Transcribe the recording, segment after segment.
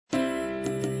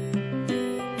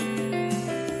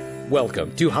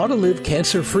Welcome to How to Live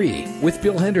Cancer-Free with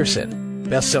Bill Henderson,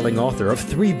 best-selling author of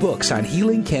 3 books on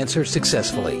healing cancer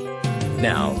successfully.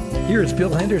 Now, here's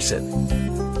Bill Henderson.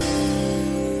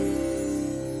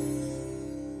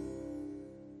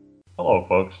 Hello,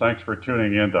 folks. Thanks for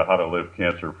tuning in to How to Live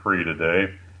Cancer-Free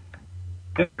today.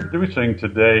 Introducing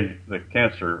today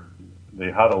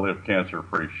the How to Live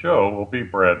Cancer-Free show will be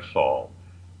Brad Saul.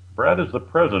 Brad is the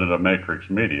president of Matrix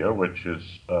Media, which is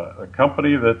a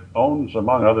company that owns,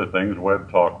 among other things,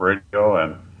 Web Talk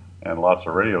Radio and lots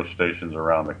of radio stations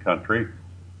around the country.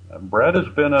 Brad has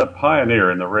been a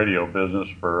pioneer in the radio business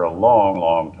for a long,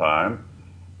 long time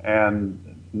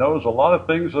and knows a lot of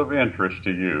things of interest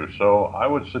to you. So I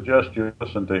would suggest you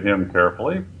listen to him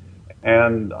carefully,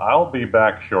 and I'll be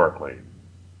back shortly.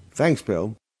 Thanks,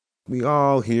 Bill. We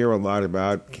all hear a lot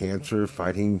about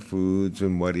cancer-fighting foods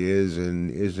and what is and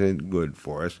isn't good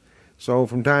for us. So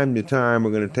from time to time,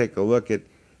 we're going to take a look at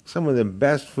some of the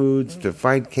best foods to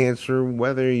fight cancer,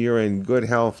 whether you're in good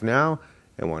health now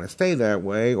and want to stay that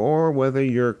way, or whether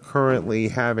you're currently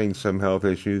having some health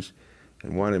issues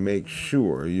and want to make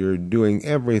sure you're doing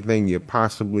everything you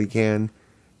possibly can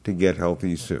to get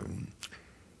healthy soon.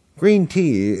 Green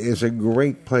tea is a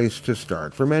great place to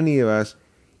start. For many of us,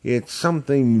 it's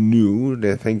something new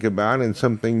to think about and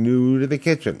something new to the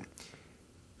kitchen.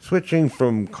 Switching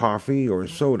from coffee or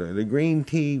soda to green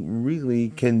tea really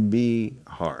can be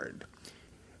hard.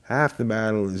 Half the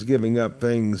battle is giving up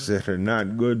things that are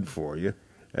not good for you,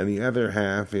 and the other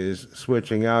half is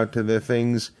switching out to the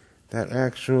things that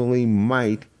actually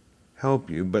might help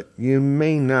you, but you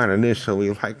may not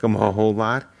initially like them a whole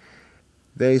lot.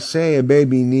 They say a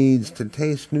baby needs to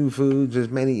taste new foods as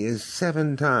many as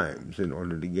 7 times in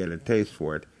order to get a taste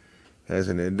for it. As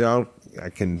an adult, I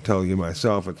can tell you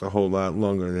myself it's a whole lot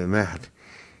longer than that.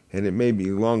 And it may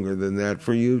be longer than that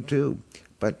for you, too.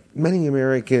 But many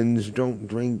Americans don't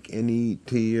drink any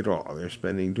tea at all. They're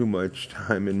spending too much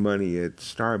time and money at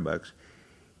Starbucks.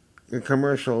 The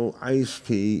commercial iced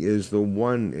tea is the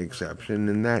one exception,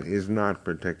 and that is not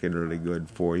particularly good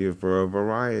for you for a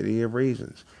variety of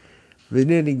reasons. The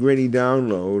nitty-gritty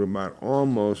download about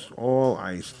almost all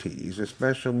iced teas,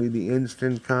 especially the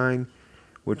instant kind,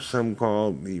 which some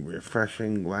call the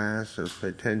refreshing glass of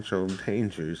potential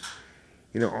dangers.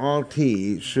 All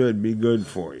tea should be good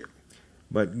for you.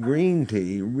 But green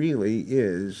tea really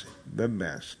is the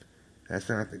best. That's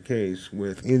not the case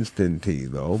with instant tea,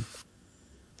 though.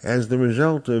 As the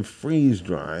result of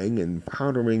freeze-drying and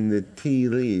powdering the tea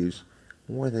leaves,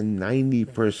 more than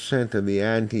 90% of the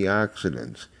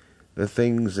antioxidants, the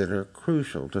things that are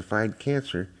crucial to fight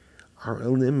cancer, are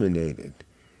eliminated.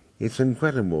 It's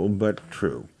incredible, but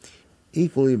true.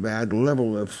 Equally bad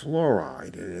level of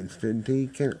fluoride in instant tea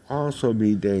can also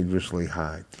be dangerously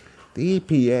high. The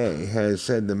EPA has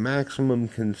said the maximum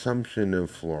consumption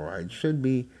of fluoride should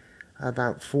be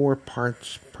about 4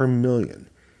 parts per million.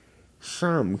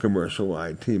 Some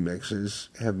commercial tea mixes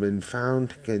have been found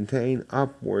to contain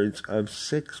upwards of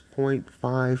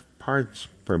 6.5 parts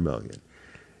per million.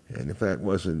 And if that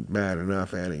wasn't bad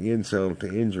enough, adding insult to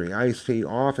injury, iced tea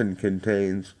often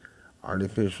contains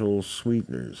artificial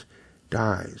sweeteners,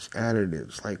 dyes,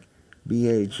 additives like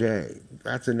BHA.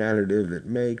 That's an additive that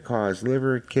may cause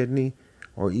liver, kidney,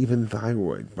 or even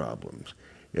thyroid problems.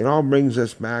 It all brings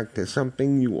us back to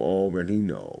something you already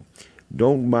know.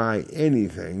 Don't buy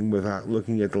anything without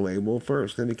looking at the label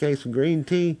first. In the case of green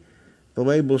tea, the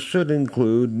label should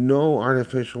include no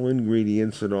artificial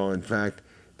ingredients at all. In fact,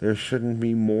 there shouldn't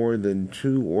be more than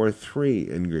 2 or 3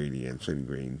 ingredients in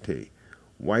green tea.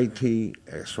 White tea,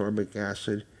 ascorbic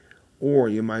acid, or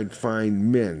you might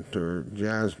find mint or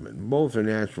jasmine. Both are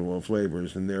natural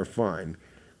flavors and they're fine.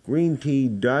 Green tea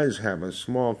does have a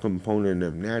small component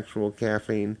of natural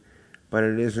caffeine, but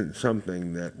it isn't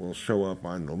something that will show up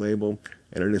on the label,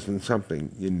 and it isn't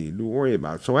something you need to worry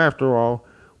about. So after all,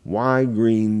 why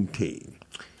green tea?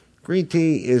 Green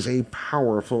tea is a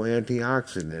powerful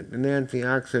antioxidant, and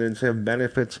antioxidants have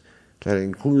benefits that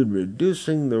include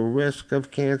reducing the risk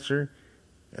of cancer,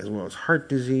 as well as heart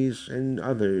disease and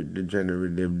other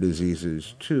degenerative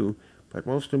diseases too, but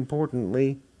most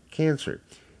importantly, cancer.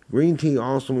 Green tea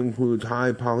also includes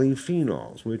high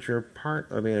polyphenols, which are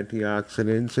part of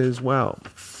antioxidants as well.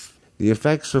 The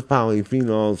effects of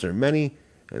polyphenols are many,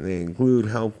 and they include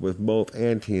help with both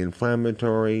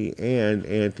anti-inflammatory and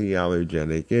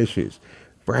anti-allergenic issues.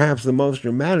 Perhaps the most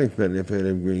dramatic benefit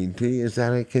of green tea is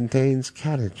that it contains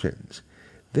catechins.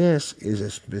 This is a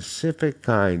specific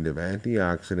kind of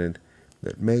antioxidant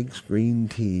that makes green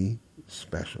tea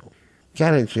special.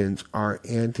 Catechins are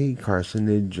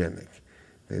anti-carcinogenic.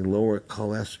 They lower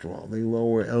cholesterol, they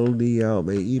lower LDL,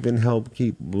 they even help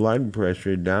keep blood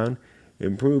pressure down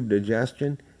improve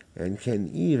digestion, and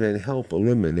can even help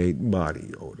eliminate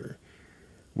body odor.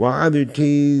 While other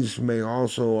teas may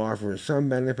also offer some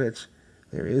benefits,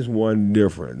 there is one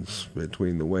difference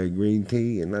between the way green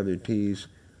tea and other teas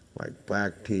like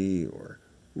black tea or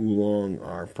oolong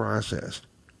are processed.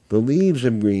 The leaves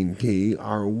of green tea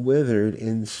are withered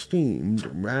and steamed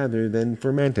rather than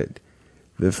fermented.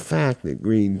 The fact that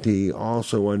green tea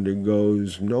also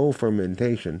undergoes no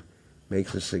fermentation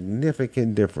makes a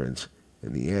significant difference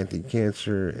in the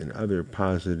anti-cancer and other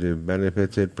positive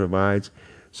benefits it provides.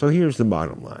 So here's the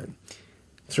bottom line.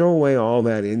 Throw away all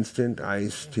that instant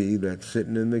iced tea that's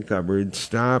sitting in the cupboard.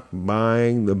 Stop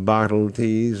buying the bottled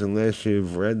teas unless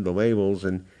you've read the labels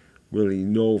and really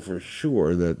know for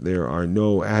sure that there are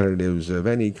no additives of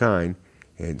any kind,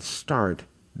 and start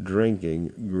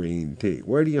drinking green tea.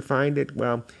 Where do you find it?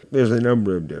 Well, there's a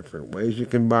number of different ways. You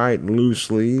can buy it in loose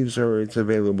leaves, or it's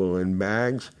available in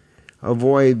bags.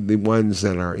 Avoid the ones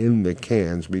that are in the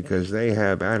cans because they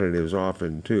have additives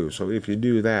often too. So if you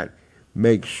do that,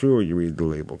 make sure you read the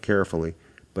label carefully.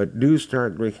 But do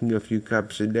start drinking a few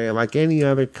cups a day. Like any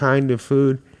other kind of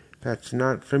food that's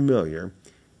not familiar,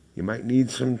 you might need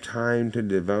some time to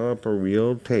develop a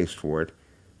real taste for it.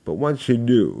 But once you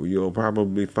do, you'll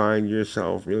probably find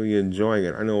yourself really enjoying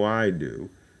it. I know I do.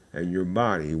 And your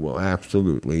body will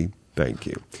absolutely thank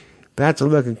you. That's a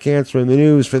look at cancer in the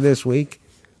news for this week.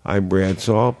 I'm Brad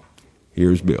Saul.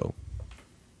 Here's Bill.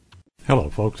 Hello,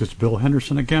 folks. It's Bill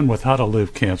Henderson again with How to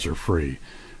Live Cancer Free,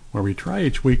 where we try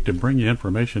each week to bring you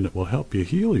information that will help you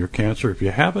heal your cancer if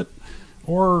you have it,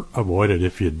 or avoid it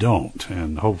if you don't.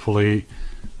 And hopefully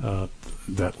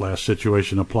that last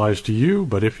situation applies to you.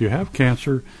 But if you have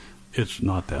cancer, it's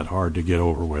not that hard to get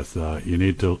over with. You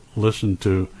need to listen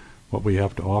to what we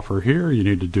have to offer here. You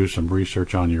need to do some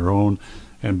research on your own.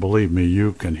 And believe me,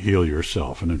 you can heal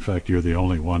yourself. And in fact, you're the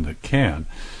only one that can.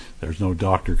 There's no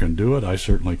doctor can do it. I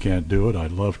certainly can't do it.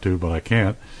 I'd love to, but I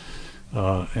can't.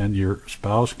 And your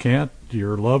spouse can't.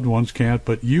 Your loved ones can't,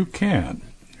 but you can.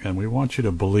 And we want you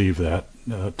to believe that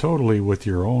totally with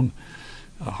your own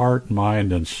heart,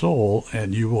 mind, and soul,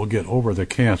 and you will get over the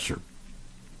cancer.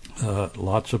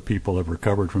 Lots of people have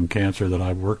recovered from cancer that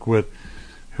I've worked with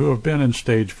who have been in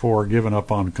stage 4, given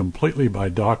up on completely by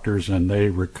doctors, and they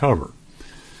recover.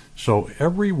 So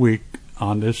every week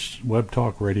on this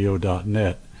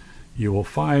webtalkradio.net, you will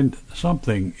find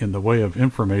something in the way of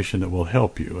information that will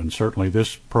help you, and certainly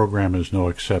this program is no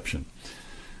exception.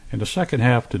 In the second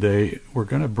half today, we're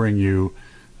going to bring you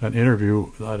an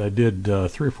interview that I did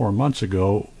 3 or 4 months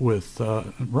ago with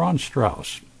Ron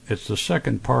Strauss. It's the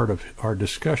second part of our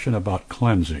discussion about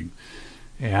cleansing,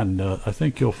 and I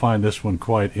think you'll find this one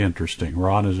quite interesting.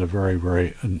 Ron is a very,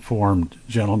 very informed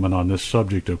gentleman on this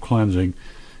subject of cleansing,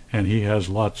 and he has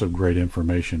lots of great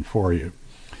information for you.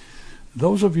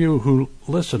 Those of you who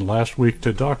listened last week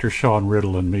to Dr. Sean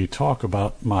Riddle and me talk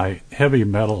about my heavy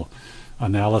metal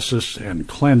analysis and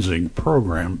cleansing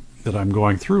program that I'm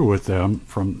going through with them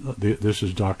this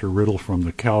is Dr. Riddle from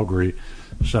the Calgary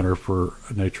Center for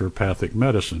Naturopathic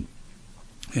Medicine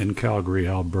in Calgary,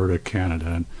 Alberta, Canada.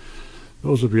 And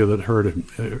those of you that heard him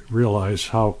realize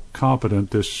how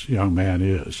competent this young man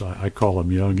is. I call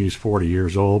him young. He's 40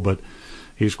 years old, but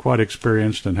he's quite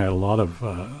experienced and had a lot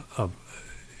of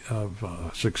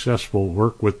successful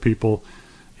work with people,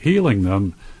 healing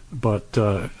them. But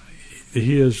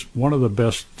he is one of the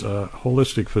best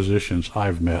holistic physicians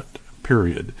I've met,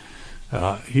 period.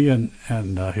 He and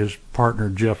his partner,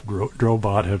 Jeff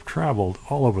Drobot, have traveled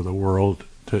all over the world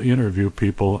to interview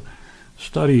people,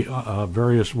 study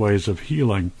various ways of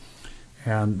healing,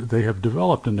 and they have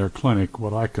developed in their clinic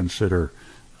what I consider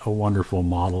a wonderful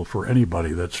model for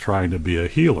anybody that's trying to be a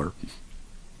healer.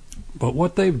 But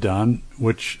what they've done,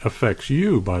 which affects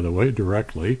you, by the way,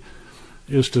 directly,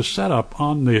 is to set up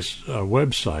on this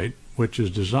website, which is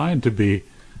designed to be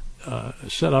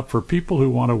set up for people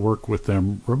who want to work with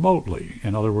them remotely,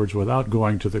 in other words, without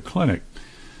going to the clinic.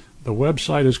 The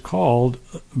website is called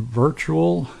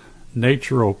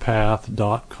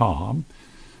virtualnaturopath.com.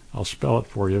 I'll spell it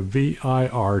for you,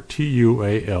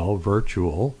 VIRTUAL,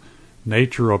 virtual,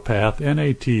 naturopath,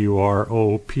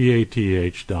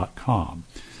 NATUROPATH.com.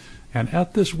 And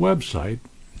at this website,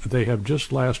 they have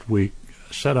just last week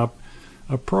set up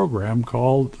a program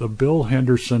called the Bill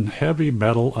Henderson Heavy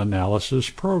Metal Analysis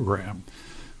Program.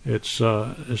 It's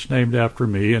named after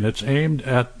me, and it's aimed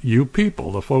at you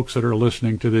people, the folks that are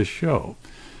listening to this show.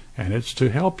 And it's to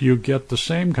help you get the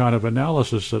same kind of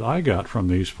analysis that I got from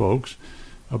these folks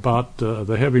about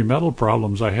the heavy metal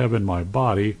problems I have in my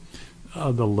body,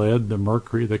 the lead, the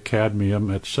mercury, the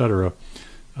cadmium, etc.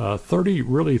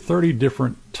 30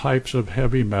 different types of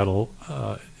heavy metal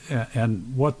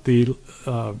and what the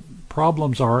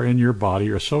problems are in your body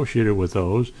associated with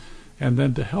those, and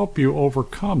then to help you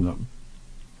overcome them.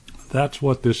 That's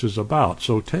what this is about.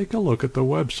 So take a look at the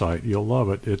website. You'll love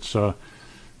it. It's a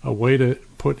way to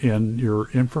put in your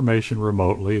information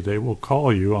remotely. They will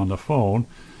call you on the phone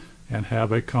and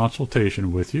have a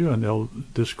consultation with you, and they'll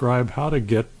describe how to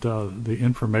get the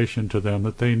information to them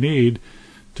that they need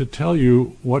to tell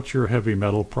you what your heavy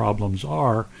metal problems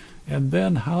are, and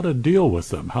then how to deal with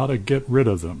them, how to get rid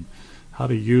of them, how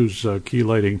to use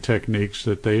chelating techniques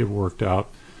that they have worked out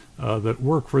that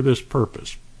work for this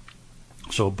purpose.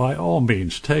 So by all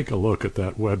means, take a look at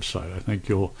that website. I think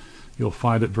you'll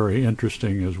find it very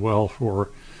interesting as well for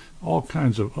all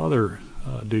kinds of other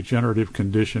degenerative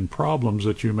condition problems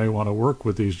that you may want to work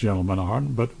with these gentlemen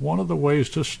on. But one of the ways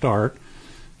to start,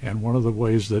 and one of the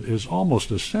ways that is almost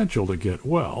essential to get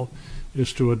well,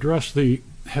 is to address the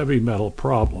heavy metal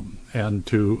problem and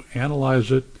to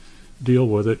analyze it, deal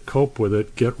with it, cope with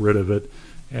it, get rid of it,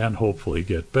 and hopefully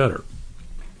get better.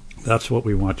 That's what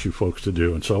we want you folks to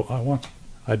do. And so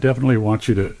I definitely want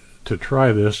you to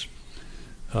try this.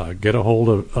 Get a hold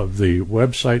of the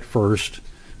website first,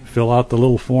 fill out the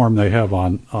little form they have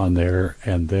on there,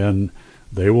 and then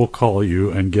they will call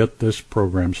you and get this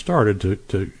program started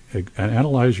to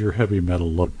analyze your heavy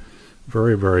metal load.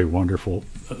 Very, very wonderful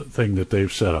thing that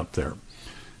they've set up there.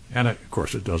 And, of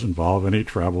course, it doesn't involve any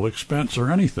travel expense or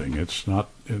anything. It's not,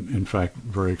 in fact,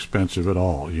 very expensive at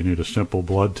all. You need a simple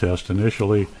blood test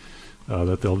initially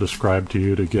that they'll describe to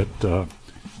you to get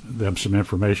them some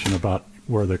information about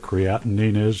where the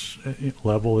creatinine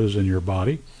level is in your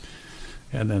body.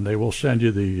 And then they will send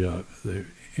you the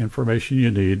information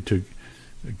you need to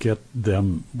get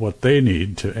them what they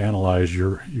need to analyze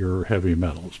your heavy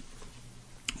metals.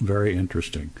 Very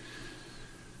interesting.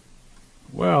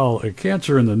 Well, a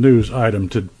cancer in the news item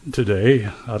today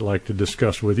I'd like to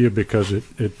discuss with you because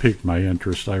it piqued my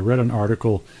interest. I read an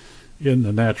article in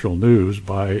the Natural News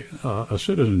by a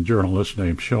citizen journalist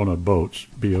named Shona Botes,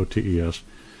 B-O-T-E-S.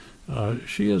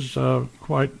 She is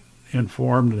quite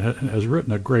informed and has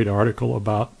written a great article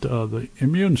about the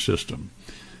immune system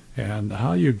and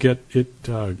how you get it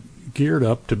geared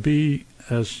up to be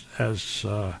as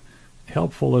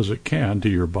helpful as it can to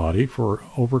your body for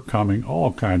overcoming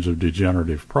all kinds of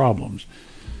degenerative problems.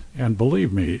 And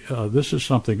believe me, this is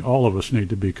something all of us need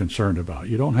to be concerned about.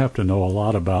 You don't have to know a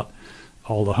lot about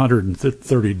all the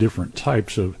 130 different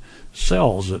types of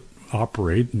cells that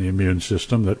operate in the immune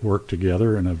system that work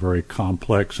together in a very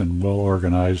complex and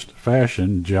well-organized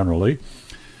fashion generally.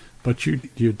 But you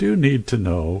do need to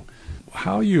know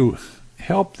how you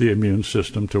help the immune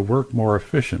system to work more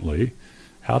efficiently,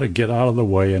 how to get out of the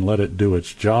way and let it do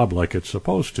its job like it's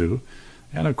supposed to,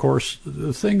 and of course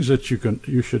the things that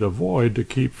you should avoid to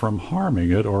keep from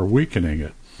harming it or weakening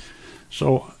it.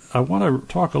 So I want to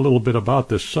talk a little bit about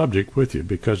this subject with you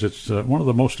because it's one of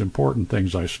the most important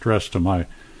things I stress to my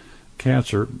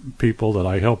cancer people that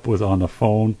I help with on the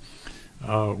phone.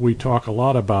 We talk a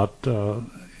lot about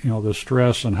the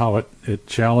stress and how it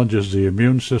challenges the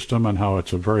immune system and how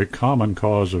it's a very common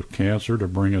cause of cancer to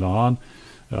bring it on.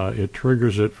 It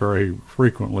triggers it very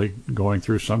frequently, going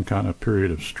through some kind of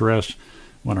period of stress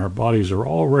when our bodies are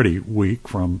already weak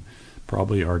from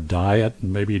probably our diet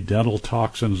and maybe dental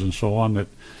toxins and so on. That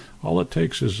all it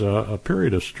takes is a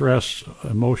period of stress,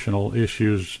 emotional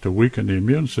issues to weaken the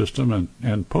immune system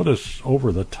and put us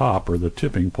over the top, or the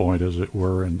tipping point, as it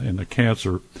were, in the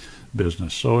cancer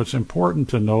business. So it's important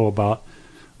to know about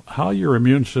how your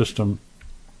immune system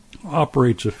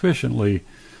operates efficiently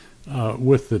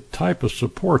with the type of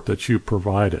support that you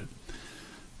provide it.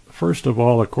 First of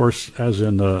all, of course, as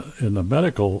in the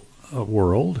medical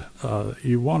world,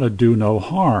 you want to do no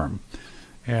harm.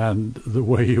 And the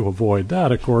way you avoid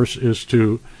that, of course, is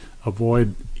to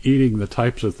avoid eating the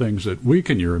types of things that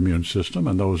weaken your immune system,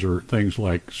 and those are things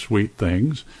like sweet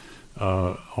things,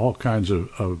 all kinds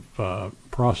of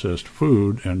processed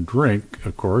food and drink,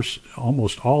 of course.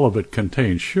 Almost all of it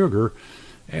contains sugar,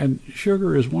 and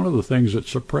sugar is one of the things that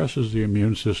suppresses the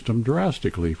immune system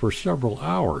drastically for several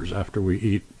hours after we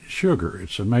eat sugar.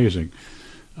 It's amazing.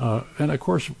 And of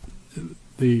course,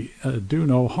 the do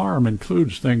no harm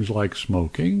includes things like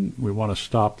smoking. We want to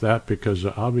stop that because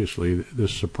obviously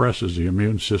this suppresses the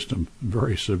immune system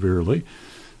very severely.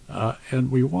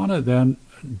 And we want to then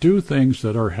do things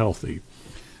that are healthy.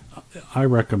 I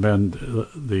recommend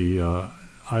the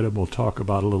item we'll talk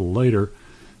about a little later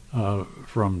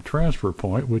from Transfer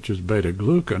Point, which is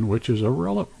beta-glucan, which is a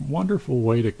wonderful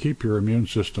way to keep your immune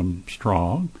system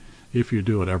strong if you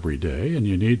do it every day, and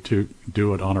you need to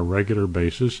do it on a regular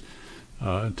basis.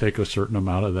 take a certain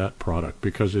amount of that product,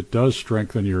 because it does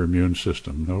strengthen your immune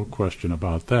system, no question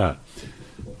about that.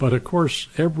 But of course,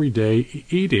 everyday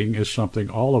eating is something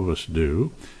all of us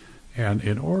do, and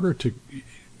in order to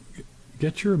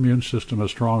get your immune system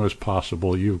as strong as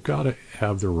possible, you've got to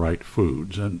have the right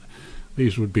foods, and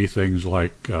these would be things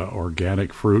like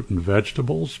organic fruit and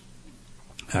vegetables.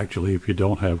 Actually, if you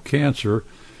don't have cancer,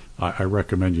 I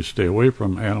recommend you stay away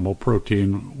from animal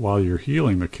protein while you're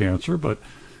healing the cancer, but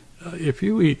if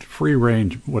you eat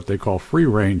free-range, what they call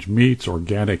free-range meats,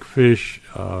 organic fish,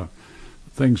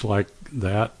 things like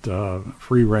that,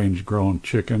 free-range grown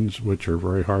chickens, which are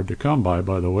very hard to come by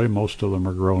the way. Most of them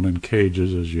are grown in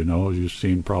cages, as you know, as you've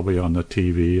seen probably on the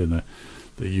TV and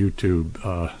the YouTube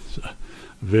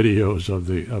videos of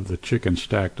the chicken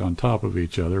stacked on top of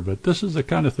each other. But this is the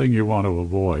kind of thing you want to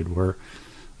avoid, where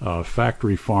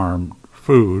factory farm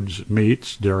foods,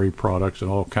 meats, dairy products,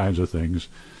 and all kinds of things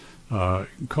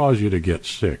cause you to get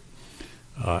sick.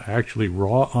 Actually,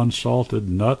 raw unsalted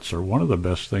nuts are one of the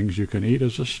best things you can eat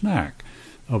as a snack.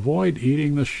 Avoid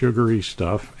eating the sugary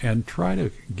stuff and try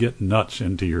to get nuts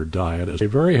into your diet. It's a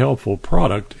very helpful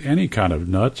product. Any kind of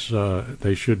nuts,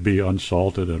 they should be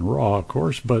unsalted and raw, of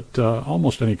course, but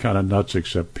almost any kind of nuts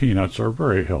except peanuts are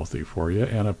very healthy for you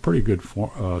and a pretty good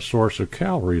source of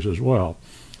calories as well.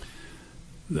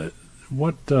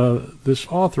 What this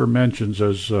author mentions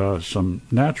as some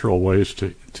natural ways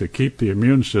to keep the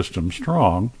immune system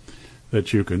strong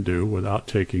that you can do without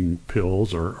taking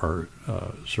pills or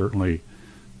certainly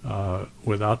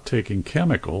without taking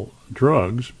chemical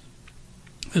drugs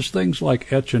is things like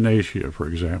echinacea, for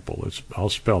example. I'll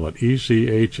spell it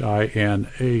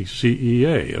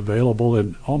ECHINACEA, available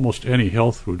in almost any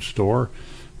health food store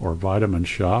or vitamin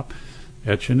shop.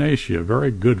 Echinacea,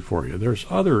 very good for you. There's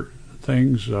other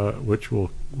things which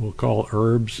we'll call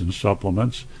herbs and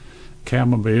supplements.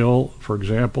 Chamomile, for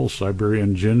example,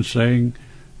 Siberian ginseng,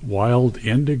 wild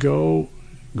indigo,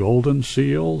 golden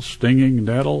seal, stinging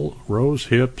nettle, rose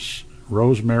hips,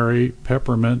 rosemary,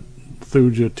 peppermint,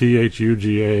 thuja,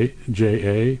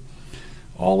 THUJA.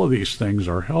 All of these things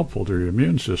are helpful to your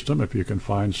immune system if you can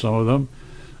find some of them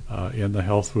in the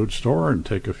health food store and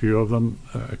take a few of them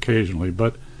occasionally.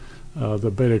 But the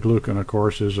beta-glucan, of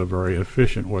course, is a very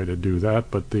efficient way to do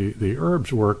that, but the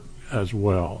herbs work as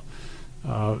well.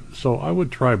 So I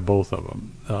would try both of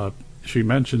them. She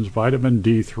mentions vitamin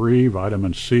D3,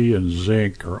 vitamin C, and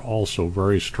zinc are also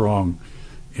very strong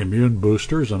immune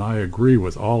boosters, and I agree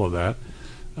with all of that.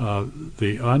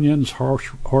 The onions,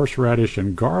 horseradish,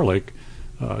 and garlic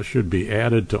should be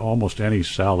added to almost any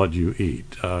salad you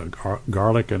eat.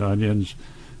 Garlic and onions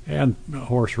and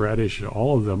horseradish,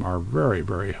 all of them are very,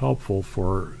 very helpful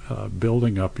for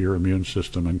building up your immune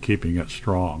system and keeping it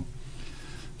strong.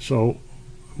 So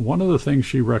one of the things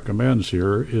she recommends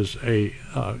here is a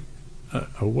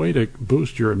way to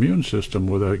boost your immune system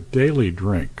with a daily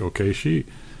drink. Okay, she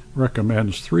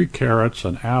recommends 3 carrots,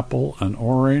 an apple, an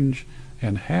orange,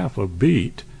 and half a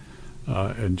beet,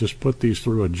 and just put these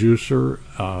through a juicer.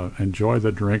 Enjoy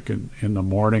the drink in the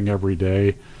morning every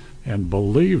day, and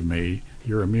believe me,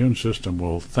 your immune system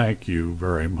will thank you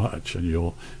very much, and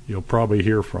you'll probably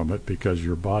hear from it, because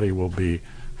your body will be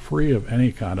free of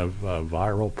any kind of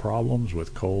viral problems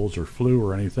with colds or flu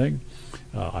or anything.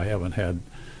 I haven't had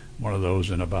one of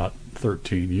those in about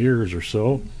 13 years or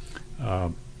so.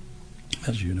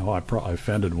 As you know, I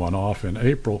fended one off in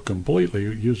April completely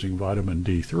using vitamin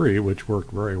D3, which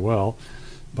worked very well,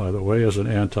 by the way, as an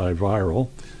antiviral.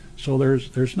 So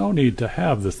there's no need to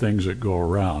have the things that go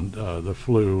around, the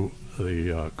flu,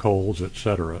 the colds,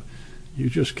 etc. You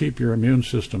just keep your immune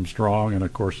system strong, and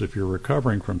of course, if you're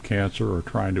recovering from cancer or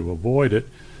trying to avoid it,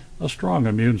 a strong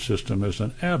immune system is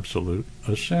an absolute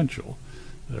essential.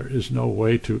 There is no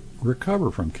way to recover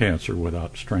from cancer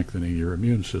without strengthening your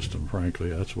immune system, frankly.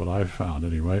 That's what I've found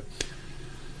anyway.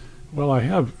 Well, I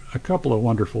have a couple of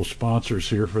wonderful sponsors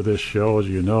here for this show. As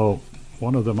you know,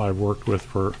 one of them I've worked with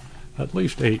for at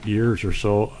least 8 years or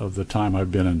so of the time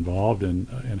I've been involved in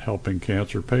helping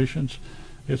cancer patients.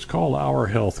 It's called Our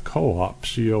Health Co-op,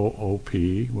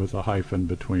 C-O-O-P, with a hyphen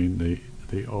between the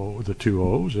 2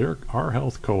 O's. They're Our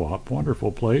Health Co-op,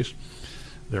 wonderful place.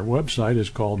 Their website is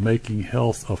called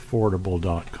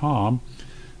makinghealthaffordable.com,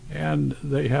 and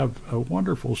they have a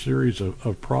wonderful series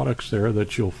of products there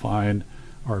that you'll find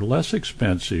are less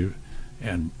expensive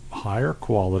and higher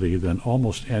quality than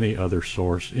almost any other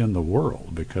source in the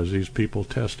world, because these people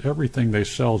test everything they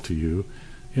sell to you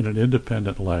in an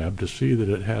independent lab to see that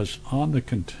it has on the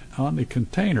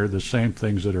container the same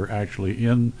things that are actually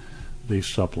in the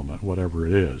supplement, whatever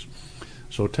it is.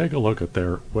 So take a look at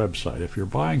their website. If you're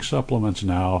buying supplements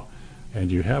now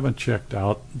and you haven't checked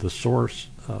out the source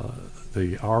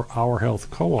the Our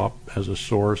Health Co-op as a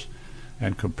source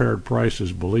and compared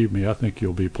prices. Believe me, I think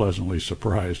you'll be pleasantly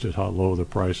surprised at how low the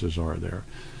prices are there.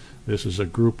 This is a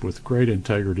group with great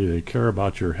integrity. They care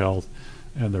about your health,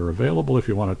 and they're available if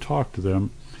you want to talk to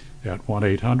them at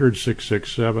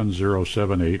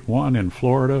 1-800-667-0781 in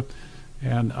Florida,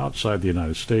 and outside the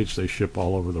United States they ship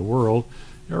all over the world.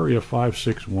 Area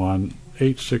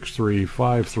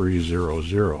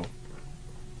 561-863-5300.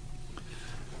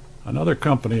 Another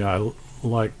company I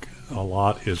like a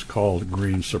lot is called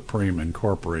Green Supreme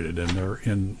Incorporated, and they're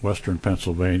in western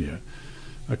Pennsylvania.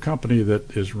 A company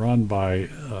that is run by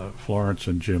Florence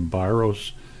and Jim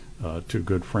Byros, two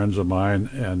good friends of mine,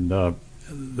 and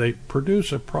they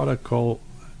produce a product called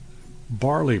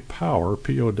Barley Power,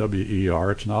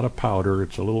 P-O-W-E-R. It's not a powder,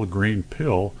 it's a little green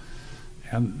pill,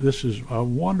 and this is a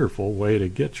wonderful way to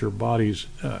get your body's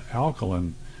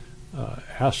alkaline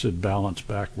acid balance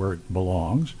back where it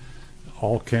belongs.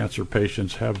 All cancer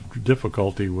patients have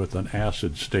difficulty with an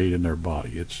acid state in their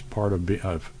body. It's part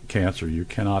of cancer. You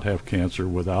cannot have cancer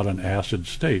without an acid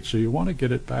state. So you want to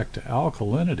get it back to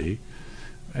alkalinity,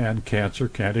 and cancer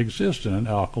can't exist in an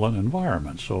alkaline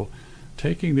environment. So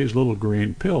taking these little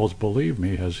green pills, believe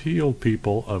me, has healed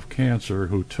people of cancer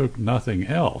who took nothing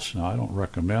else. Now, I don't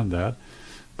recommend that,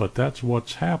 but that's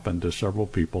what's happened to several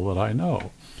people that I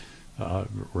know.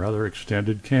 Rather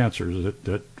extended cancers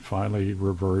that finally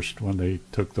reversed when they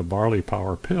took the Barley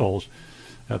Power pills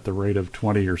at the rate of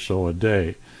 20 or so a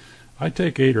day. I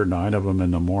take 8 or 9 of them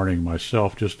in the morning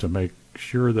myself just to make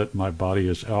sure that my body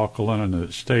is alkaline and that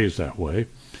it stays that way.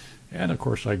 And of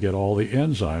course I get all the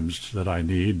enzymes that I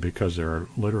need, because there are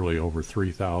literally over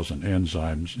 3,000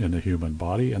 enzymes in the human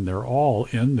body, and they're all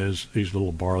in these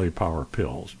little Barley Power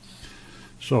pills.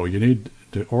 So you need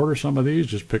to order some of these.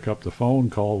 Just pick up the phone,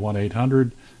 call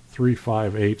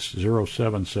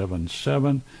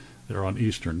 1-800-358-0777. They're on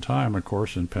Eastern Time, of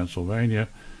course, in Pennsylvania.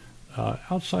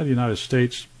 Outside the United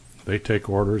States, they take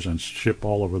orders and ship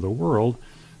all over the world.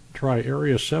 Try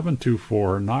area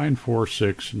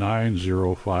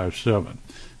 724-946-9057.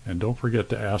 And don't forget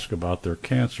to ask about their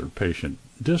cancer patient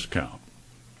discount.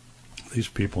 These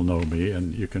people know me,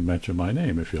 and you can mention my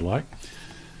name if you like.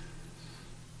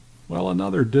 Well,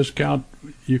 another discount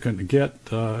you can get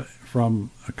from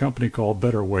a company called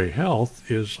Better Way Health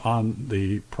is on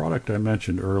the product I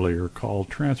mentioned earlier called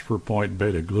Transfer Point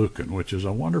Beta-Glucan, which is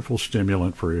a wonderful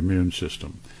stimulant for your immune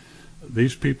system.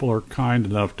 These people are kind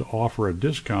enough to offer a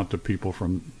discount to people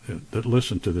that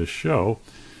listen to this show.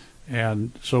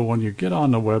 And so when you get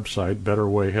on the website,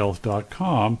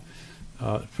 betterwayhealth.com,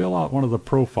 fill out one of the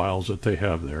profiles that they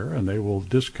have there, and they will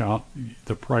discount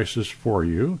the prices for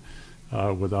you.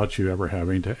 Without you ever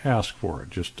having to ask for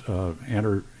it. Just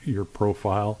enter your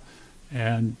profile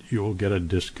and you will get a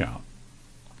discount.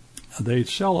 They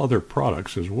sell other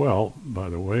products as well, by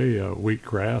the way,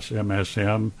 wheatgrass,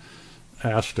 MSM,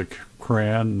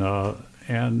 Astacran,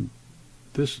 and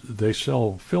they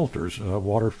sell filters, a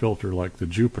water filter like the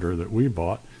Jupiter that we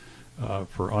bought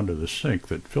for under the sink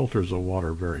that filters the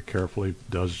water very carefully,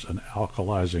 does an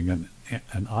alkalizing and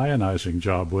an ionizing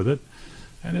job with it,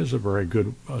 and is a very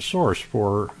good source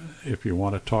for if you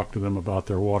want to talk to them about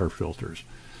their water filters.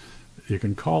 You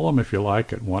can call them if you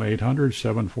like at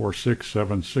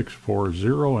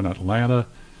 1-800-746-7640 in Atlanta.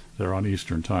 They're on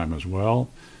Eastern Time as well.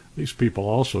 These people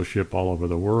also ship all over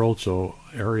the world, so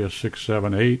area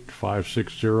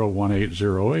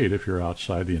 678-560-1808 if you're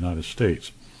outside the United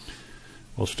States.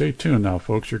 Well, stay tuned now,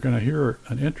 folks. You're going to hear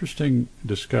an interesting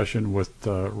discussion with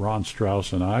Ron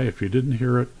Strauss and I. If you didn't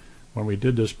hear it when we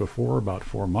did this before, about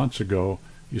 4 months ago,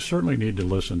 you certainly need to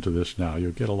listen to this now.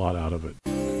 You'll get a lot out of it.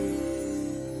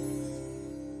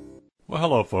 Well,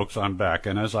 hello, folks. I'm back,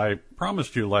 and as I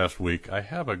promised you last week, I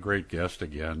have a great guest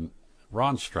again,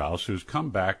 Ron Strauss, who's come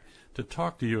back to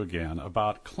talk to you again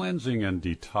about cleansing and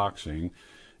detoxing,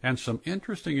 and some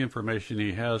interesting information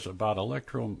he has about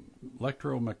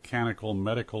electromechanical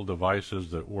medical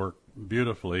devices that work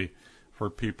beautifully for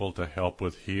people to help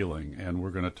with healing. And we're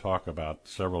going to talk about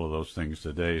several of those things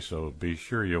today, so be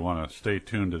sure you want to stay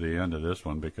tuned to the end of this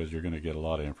one, because you're going to get a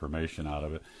lot of information out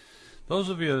of it. Those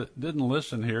of you that didn't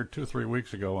listen here 2 or 3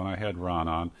 weeks ago when I had Ron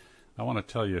on, I want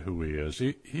to tell you who he is.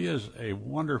 He is a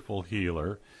wonderful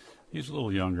healer. He's a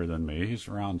little younger than me. He's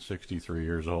around 63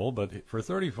 years old, but for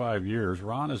 35 years,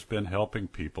 Ron has been helping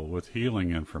people with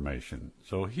healing information.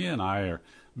 So he and I are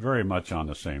very much on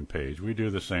the same page. We do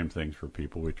the same things for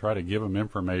people. We try to give them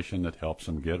information that helps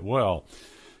them get well.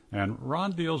 And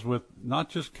Ron deals with not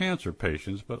just cancer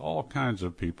patients, but all kinds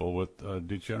of people with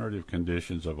degenerative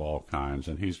conditions of all kinds.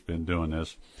 And he's been doing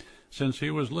this since he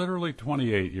was literally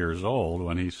 28 years old,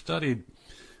 when he studied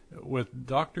with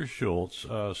Dr. Schultz,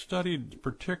 studied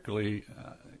particularly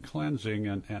cleansing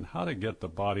and how to get the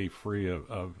body free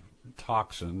of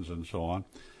toxins and so on.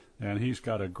 And he's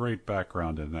got a great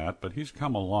background in that, but he's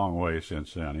come a long way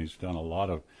since then. He's done a lot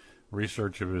of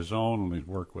research of his own, and he's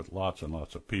worked with lots and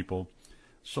lots of people.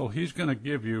 So he's going to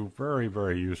give you very,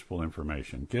 very useful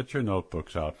information. Get your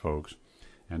notebooks out, folks,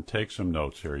 and take some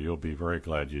notes here. You'll be very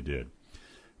glad you did.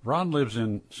 Ron lives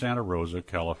in Santa Rosa,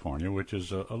 California, which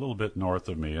is a little bit north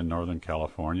of me in Northern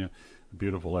California, a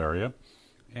beautiful area.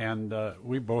 And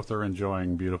we both are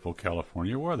enjoying beautiful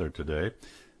California weather today,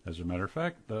 as a matter of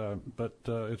fact, but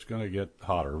it's going to get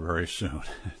hotter very soon.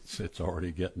 It's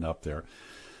already getting up there.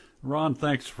 Ron,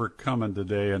 thanks for coming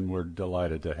today, and we're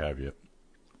delighted to have you.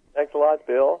 Thanks a lot,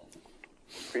 Bill.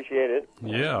 Appreciate it.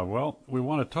 Yeah, well, we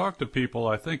want to talk to people,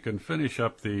 I think, and finish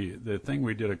up the thing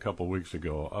we did a couple weeks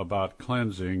ago about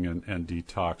cleansing and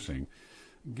detoxing.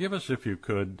 Give us, if you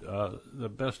could, the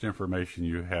best information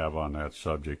you have on that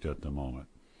subject at the moment.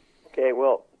 Okay,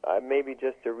 well, maybe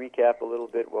just to recap a little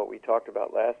bit what we talked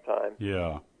about last time.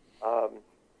 Yeah.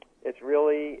 It's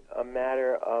really the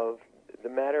matter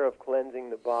of cleansing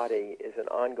the body is an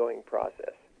ongoing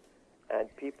process. And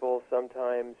people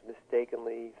sometimes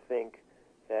mistakenly think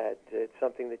that it's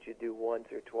something that you do once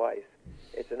or twice.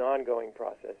 It's an ongoing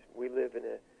process. We live in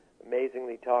an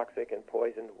amazingly toxic and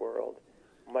poisoned world,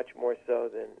 much more so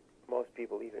than most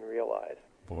people even realize.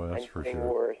 Boy, that's for sure.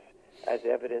 sure. Worse, as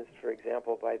evidenced, for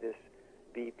example, by this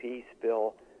BP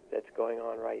spill that's going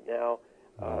on right now.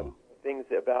 Things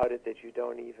about it that you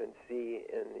don't even see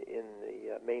in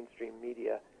the mainstream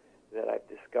media that I've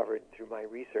discovered through my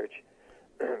research.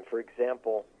 For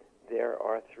example, there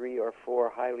are 3 or 4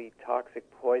 highly toxic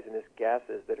poisonous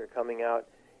gases that are coming out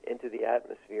into the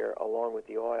atmosphere along with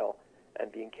the oil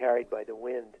and being carried by the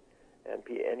wind. And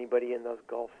anybody in those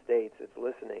Gulf states that's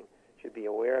listening should be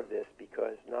aware of this,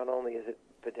 because not only is it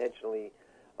potentially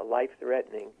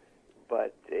life-threatening,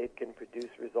 but it can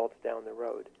produce results down the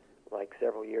road, like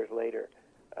several years later.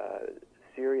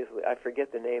 Seriously, I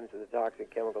forget the names of the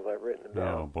toxic chemicals I've written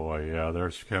about. Oh, boy, yeah,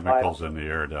 there's chemicals in the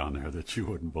air down there that you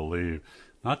wouldn't believe.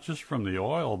 Not just from the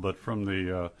oil, but from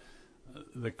the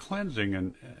cleansing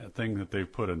and thing that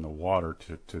they've put in the water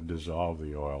to dissolve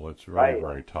the oil. It's very,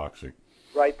 very toxic.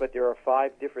 Right, but there are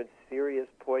 5 different serious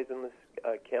poisonous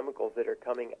chemicals that are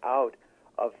coming out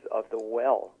of the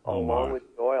well, along with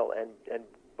the oil, and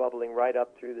bubbling right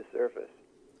up through the surface.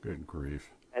 Good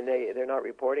grief. And they're not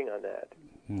reporting on that.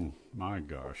 My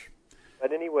gosh.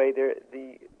 But anyway,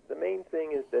 the main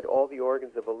thing is that all the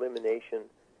organs of elimination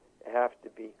have to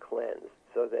be cleansed,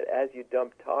 so that as you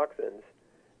dump toxins,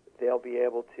 they'll be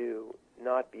able to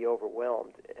not be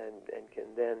overwhelmed and can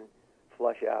then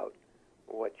flush out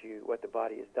what the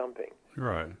body is dumping.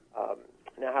 Right.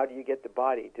 Now, how do you get the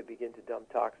body to begin to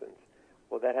dump toxins?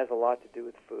 Well, that has a lot to do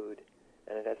with food,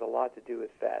 and it has a lot to do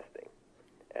with fasting.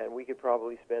 And we could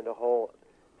probably spend a whole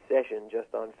session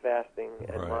just on fasting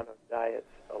and mono diets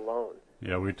alone.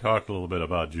 Yeah, we talked a little bit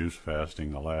about juice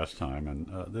fasting the last time,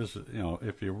 and this,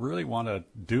 if you really want to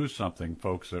do something,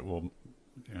 folks, that will,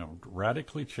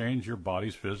 radically change your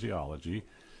body's physiology,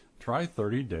 try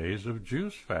 30 days of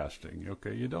juice fasting.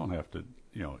 Okay, you don't have to,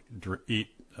 eat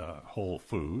whole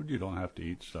food. You don't have to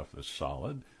eat stuff that's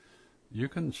solid. You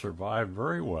can survive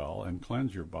very well and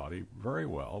cleanse your body very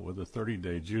well with a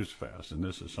 30-day juice fast. And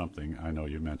this is something I know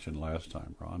you mentioned last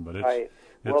time, Ron, but it's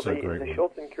a great one. The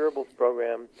Schultz Incurables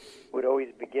program would always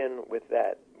begin with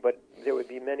that, but there would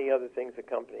be many other things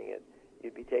accompanying it.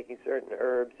 You'd be taking certain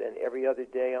herbs, and every other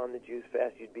day on the juice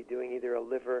fast, you'd be doing either a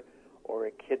liver or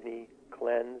a kidney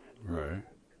cleanse. Right.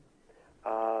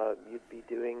 You'd be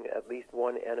doing at least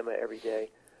one enema every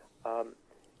day.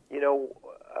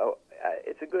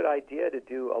 It's a good idea to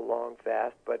do a long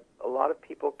fast, but a lot of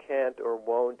people can't or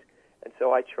won't, and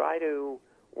so I try to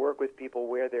work with people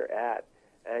where they're at.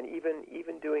 And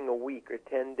even doing a week or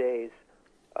 10 days,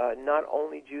 not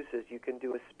only juices, you can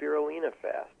do a spirulina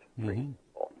fast, for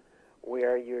example,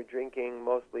 where you're drinking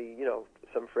mostly,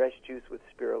 some fresh juice with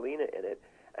spirulina in it,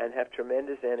 and have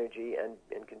tremendous energy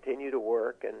and continue to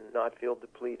work and not feel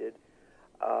depleted.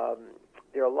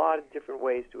 There are a lot of different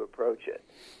ways to approach it.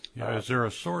 Yeah, is there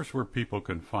a source where people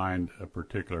can find a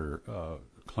particular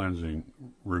cleansing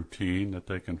routine that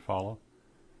they can follow?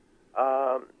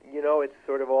 It's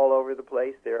sort of all over the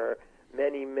place. There are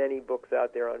many, many books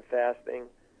out there on fasting,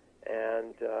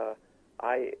 and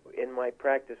in my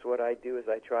practice, what I do is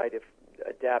I try to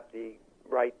adapt the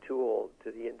right tool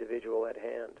to the individual at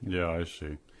hand. Yeah, I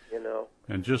see.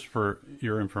 And just for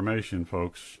your information,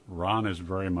 folks, Ron is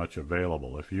very much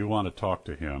available. If you want to talk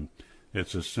to him,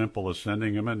 it's as simple as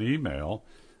sending him an email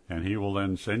and he will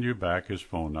then send you back his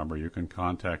phone number. You can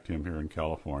contact him here in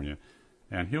California,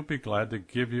 and he'll be glad to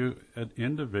give you an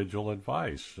individual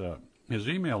advice. His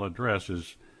email address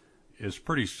is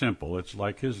pretty simple. It's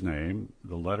like his name,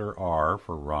 the letter R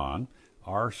for Ron,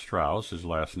 R. Strauss, his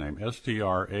last name,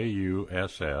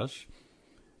 Strauss,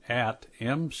 at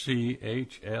mchsi.com.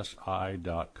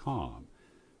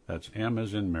 That's M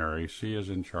as in Mary, C as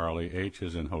in Charlie, H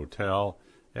as in Hotel,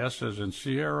 S as in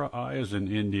Sierra, I as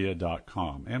in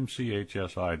India.com,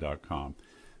 mchsi.com.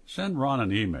 Send Ron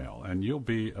an email, and you'll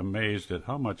be amazed at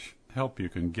how much help you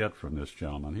can get from this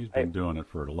gentleman. He's been doing it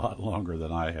for a lot longer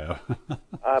than I have.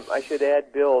 I should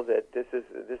add, Bill, that this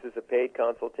is a paid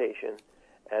consultation,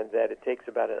 and that it takes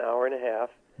about an hour and a half.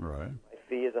 Right. My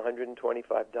fee is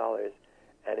 $125,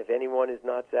 and if anyone is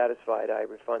not satisfied, I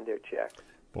refund their check.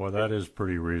 Boy, that is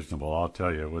pretty reasonable. I'll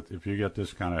tell you, if you get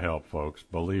this kind of help, folks,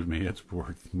 believe me, it's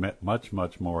worth much,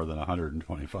 much more than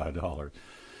 $125.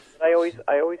 I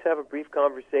always have a brief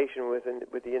conversation with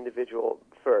the individual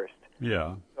first.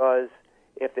 Yeah. Because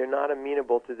if they're not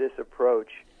amenable to this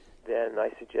approach, then I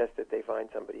suggest that they find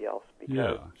somebody else. Because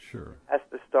yeah, sure. it has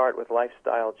to start with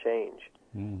lifestyle change.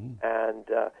 Mm-hmm. And,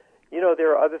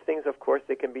 there are other things, of course,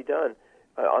 that can be done.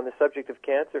 On the subject of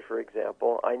cancer, for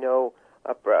example, I know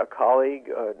a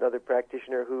colleague, another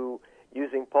practitioner who,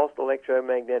 using pulsed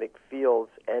electromagnetic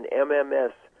fields and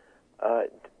MMS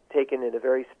taken in a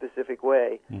very specific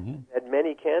way, had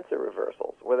many cancer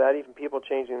reversals without even people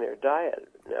changing their diet.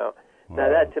 Now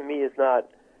that to me is not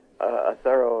a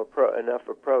thorough enough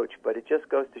approach, but it just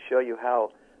goes to show you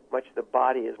how much the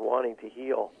body is wanting to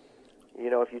heal,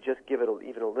 if you just give it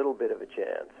even a little bit of a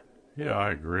chance. Yeah,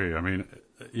 I agree. I mean,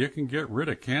 you can get rid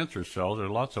of cancer cells. There are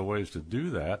lots of ways to do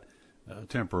that.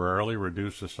 Temporarily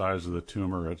reduce the size of the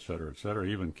tumor, et cetera, et cetera.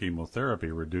 Even chemotherapy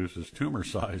reduces tumor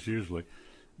size usually.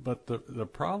 But the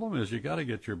problem is you got to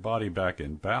get your body back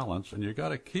in balance, and you got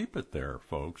to keep it there,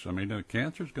 folks. I mean, the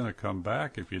cancer's going to come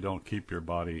back if you don't keep your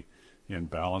body in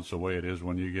balance the way it is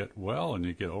when you get well and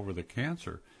you get over the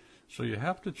cancer. So you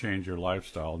have to change your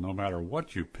lifestyle no matter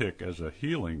what you pick as a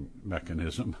healing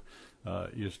mechanism.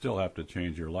 You still have to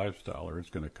change your lifestyle or it's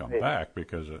going to come back,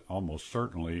 because almost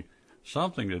certainly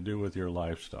something to do with your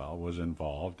lifestyle was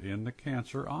involved in the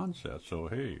cancer onset. So,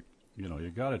 hey,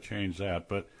 you got to change that.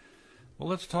 But well,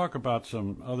 let's talk about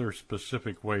some other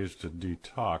specific ways to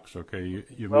detox. Okay,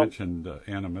 you mentioned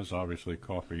enemas. Obviously,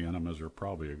 coffee enemas are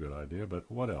probably a good idea, but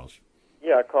what else?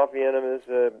 Yeah, coffee enemas,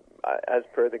 as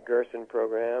per the Gerson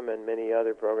program and many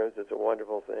other programs, it's a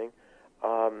wonderful thing.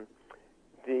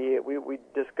 We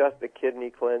discussed the kidney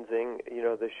cleansing.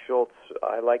 The Schultz.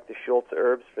 I like the Schultz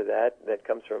herbs for that. That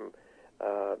comes from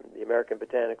the American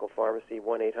Botanical Pharmacy,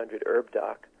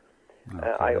 1-800-HERB-DOC.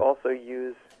 Okay. I also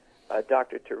use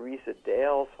Dr. Teresa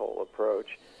Dale's whole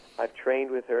approach. I've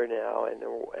trained with her now, and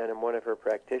I'm one of her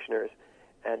practitioners.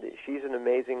 And she's an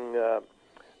amazing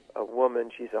a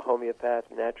woman. She's a homeopath,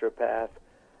 naturopath.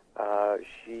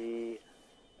 She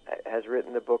has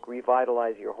written the book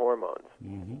Revitalize Your Hormones.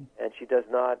 Mm-hmm. And she does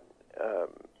not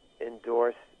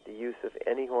endorse the use of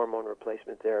any hormone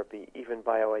replacement therapy, even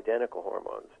bioidentical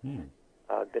hormones.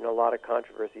 Been a lot of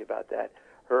controversy about that.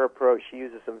 Her approach, she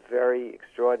uses some very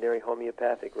extraordinary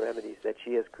homeopathic remedies that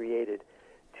she has created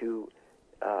to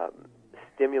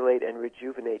stimulate and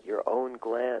rejuvenate your own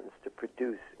glands to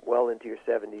produce well into your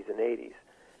 70s and 80s,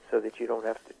 so that you don't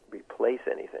have to replace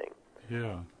anything.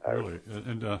 Yeah, really.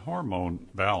 And hormone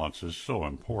balance is so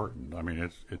important. I mean,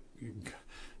 it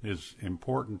is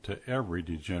important to every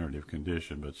degenerative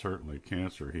condition, but certainly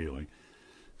cancer healing.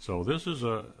 So this is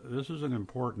an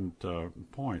important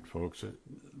point, folks.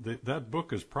 That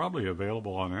book is probably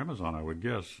available on Amazon, I would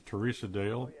guess. Teresa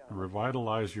Dale,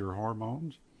 Revitalize Your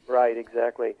Hormones. Right,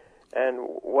 exactly. And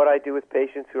what I do with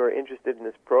patients who are interested in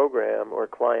this program, or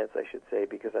clients, I should say,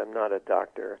 because I'm not a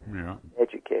doctor,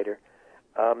 educator,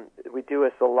 we do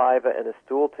a saliva and a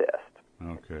stool test.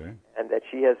 Okay. And that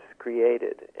she has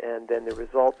created. And then the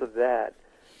results of that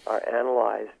are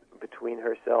analyzed between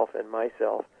herself and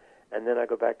myself. And then I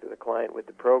go back to the client with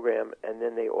the program, and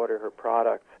then they order her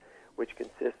products, which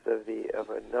consists of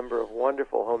a number of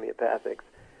wonderful homeopathics,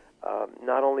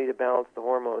 not only to balance the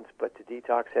hormones, but to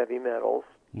detox heavy metals,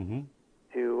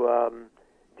 to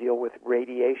deal with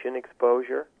radiation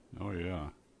exposure. Oh, yeah.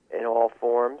 In all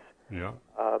forms. Yeah.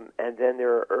 And then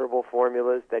there are herbal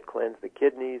formulas that cleanse the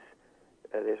kidneys.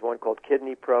 There's one called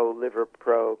Kidney Pro, Liver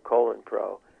Pro, Colon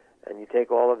Pro, and you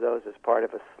take all of those as part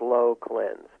of a slow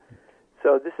cleanse.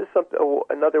 So this is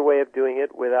another way of doing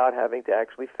it without having to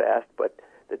actually fast, but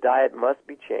the diet must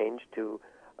be changed to,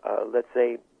 let's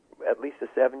say, at least a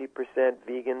 70%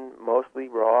 vegan, mostly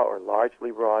raw or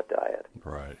largely raw diet.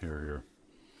 Right, here.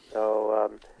 So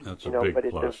that's you a know, big but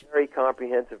plus. it's a very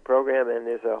comprehensive program, and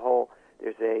there's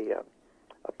a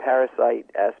parasite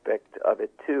aspect of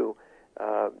it too.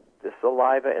 The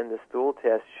saliva and the stool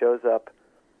test shows up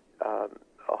a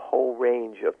whole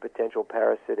range of potential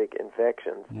parasitic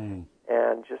infections.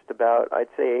 And just about, I'd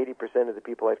say 80% of the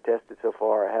people I've tested so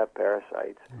far have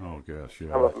parasites. Oh, gosh,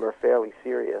 yeah. Some of them are fairly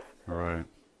serious. Right.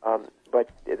 But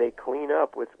they clean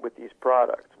up with these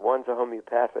products. One's a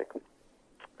homeopathic,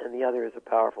 and the other is a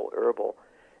powerful herbal.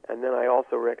 And then I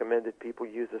also recommend that people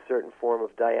use a certain form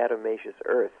of diatomaceous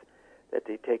earth, that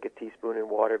they take a teaspoon in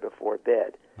water before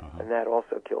bed, and that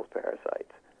also kills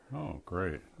parasites. Oh,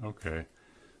 great. Okay.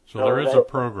 So there is a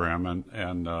program,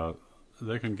 and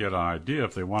they can get an idea.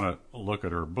 If they want to look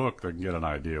at her book, they can get an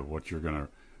idea of what you're going to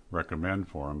recommend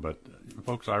for them. But,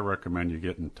 folks, I recommend you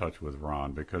get in touch with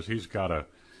Ron, because he's got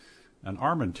an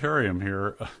armamentarium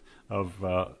here of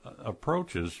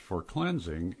approaches for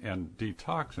cleansing and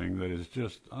detoxing that is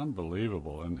just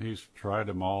unbelievable. And he's tried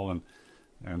them all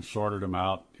and sorted them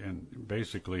out, and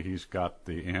basically he's got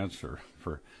the answer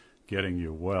for getting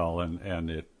you well, and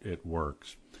it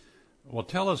works. Well,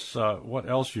 tell us what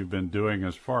else you've been doing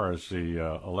as far as the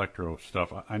electro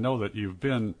stuff. I know that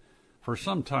for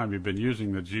some time you've been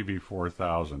using the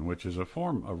GB-4000, which is a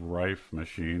form of Rife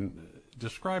machine.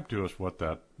 Describe to us what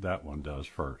that one does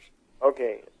first.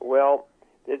 Okay, well,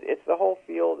 it's the whole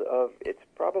field of, it's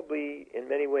probably in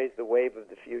many ways the wave of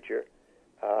the future,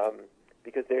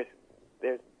 because there's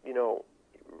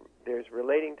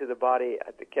relating to the body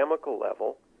at the chemical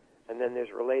level, and then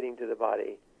there's relating to the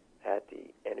body at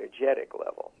the energetic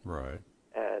level. Right.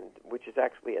 And which is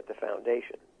actually at the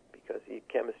foundation, because the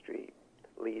chemistry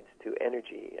leads to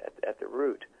energy at the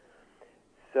root.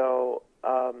 So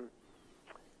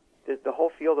the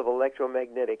whole field of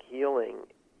electromagnetic healing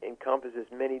encompasses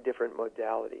many different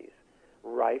modalities.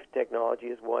 Rife technology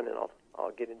is one, and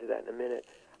I'll get into that in a minute.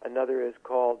 Another is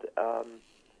called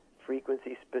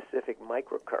frequency-specific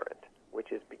microcurrent,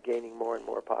 which is gaining more and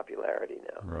more popularity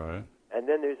now. Right. And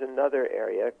then there's another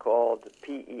area called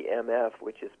PEMF,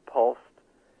 which is pulsed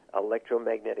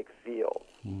electromagnetic fields,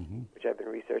 which I've been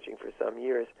researching for some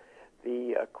years.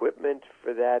 The equipment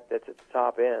for that's at the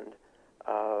top end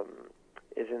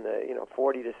is in the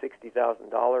 $40,000 to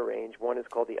 $60,000 range. One is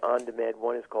called the OnDemand,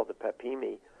 one is called the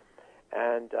Papimi,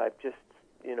 and I've just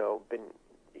been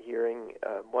hearing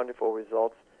wonderful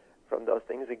results from those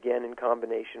things, again in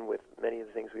combination with many of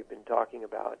the things we've been talking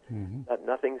about.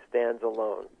 Nothing stands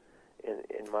alone,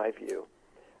 in my view.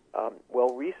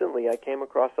 Well, recently I came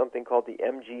across something called the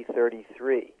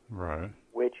MG33, right,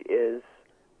 which is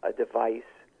a device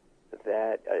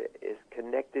that is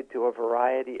connected to a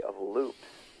variety of loops.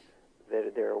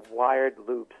 There are wired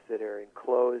loops that are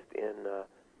enclosed in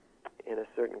a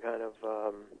certain kind of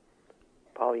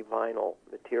polyvinyl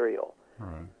material.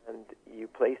 right, And you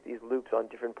place these loops on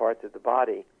different parts of the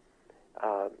body,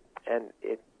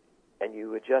 and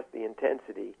you adjust the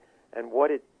intensity. And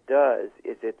what it does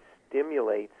is it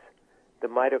stimulates the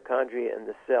mitochondria in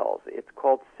the cells. It's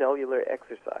called cellular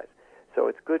exercise. So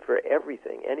it's good for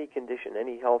everything, any condition,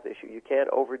 any health issue. You can't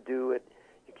overdo it.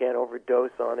 You can't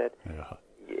overdose on it. yeah,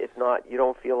 It's not. You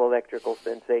don't feel electrical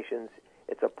sensations.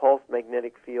 It's a pulsed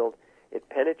magnetic field. It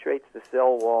penetrates the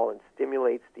cell wall and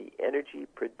stimulates the energy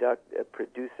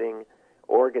producing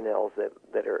organelles that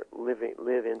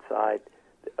live inside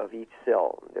of each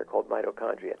cell. They're called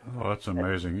mitochondria. Oh, that's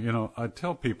amazing. I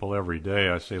tell people every day,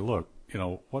 I say, look,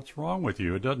 what's wrong with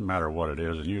you? It doesn't matter what it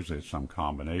is, and usually it's some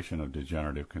combination of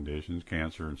degenerative conditions,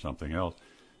 cancer and something else.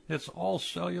 It's all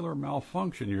cellular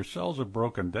malfunction. Your cells are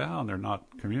broken down. They're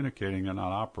not communicating. They're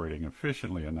not operating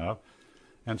efficiently enough.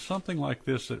 And something like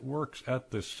this that works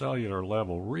at the cellular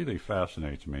level really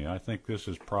fascinates me. I think this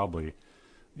is probably,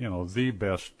 the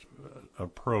best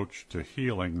approach to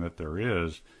healing that there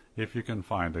is, if you can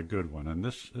find a good one. And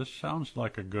this sounds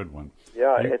like a good one.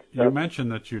 Yeah, you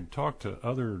mentioned that you'd talked to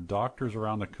other doctors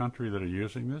around the country that are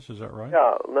using this. Is that right?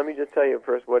 Yeah, let me just tell you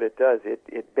first what it does.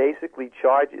 It basically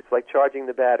charges. It's like charging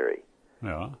the battery.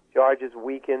 Yeah. Charges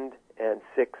weakened and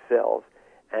sick cells,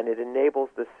 and it enables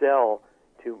the cell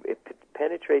it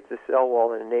penetrates the cell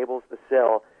wall and enables the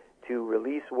cell to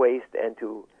release waste and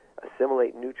to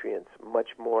assimilate nutrients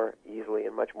much more easily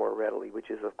and much more readily, which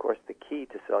is, of course, the key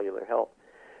to cellular health.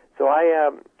 So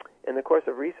I, in the course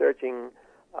of researching,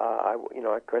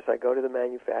 of course, I go to the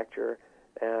manufacturer,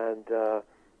 and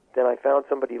then I found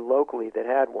somebody locally that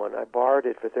had one. I borrowed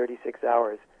it for 36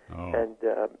 hours and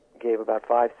gave about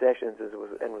 5 sessions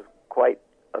and was quite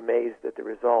amazed at the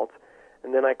results.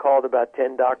 And then I called about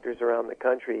 10 doctors around the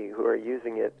country who are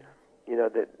using it.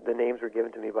 The names were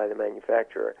given to me by the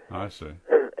manufacturer. I see.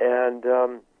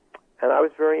 And I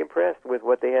was very impressed with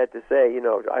what they had to say. You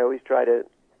know, I always try to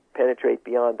penetrate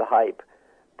beyond the hype,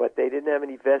 but they didn't have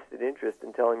any vested interest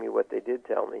in telling me what they did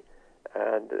tell me.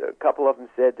 And a couple of them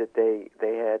said that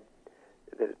that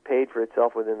it paid for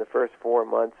itself within the first 4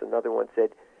 months. Another one said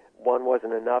one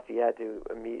wasn't enough; he had to,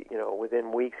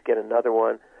 within weeks get another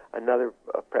one. Another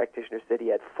practitioner said he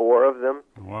had 4 of them.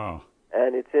 Wow!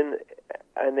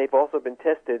 And they've also been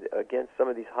tested against some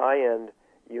of these high-end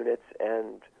units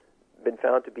and been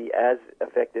found to be as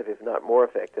effective, if not more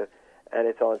effective. And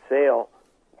it's on sale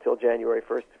until January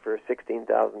 1st for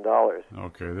 $16,000.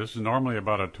 Okay, this is normally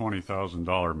about a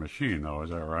 $20,000 machine, though.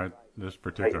 Is that right? This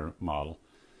particular model.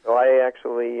 So I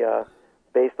actually,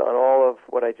 based on all of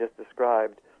what I just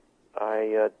described,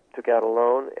 I took out a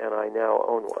loan, and I now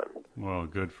own one. Well,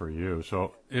 good for you.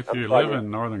 So if you live in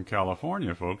Northern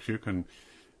California, folks, you can,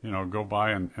 go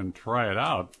by and try it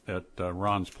out at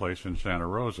Ron's place in Santa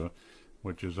Rosa,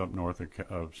 which is up north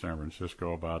of San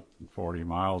Francisco, about 40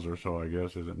 miles or so, I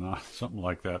guess. Is it not? Something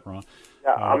like that, Ron?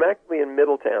 Yeah, I'm actually in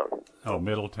Middletown. Oh,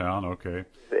 Middletown, okay.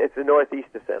 It's the northeast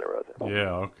of Santa Rosa.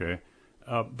 Yeah, okay.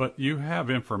 But you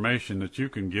have information that you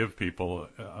can give people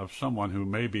of someone who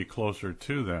may be closer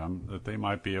to them that they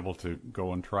might be able to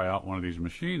go and try out one of these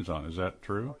machines on. Is that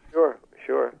true? Sure.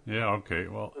 Yeah, okay.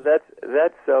 Well, that's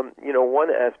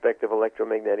one aspect of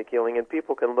electromagnetic healing, and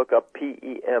people can look up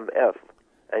PEMF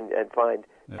and find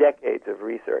decades of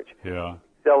research. Yeah.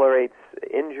 Accelerates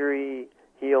injury,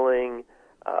 healing,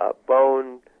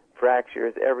 bone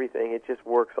fractures, everything. It just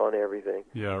works on everything.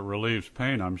 Yeah, it relieves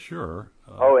pain, I'm sure.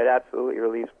 It absolutely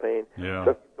relieves pain. Yeah.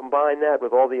 So combine that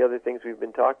with all the other things we've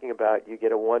been talking about, you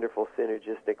get a wonderful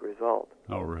synergistic result.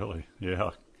 Oh, really?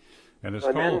 Yeah. And it's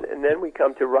and then we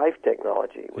come to Rife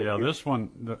technology. Yeah, this one,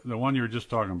 the one you were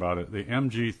just talking about, the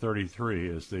MG33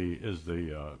 is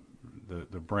the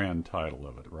brand title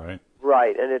of it, right?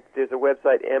 Right, and there's a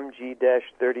website,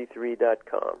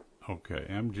 mg-33.com. Okay,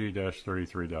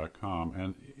 mg-33.com.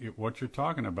 And what you're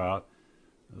talking about,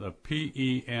 the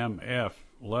PEMF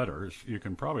letters, you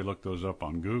can probably look those up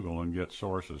on Google and get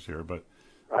sources here, but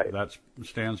that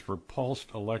stands for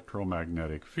pulsed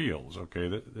electromagnetic fields.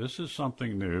 Okay, this is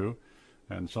something new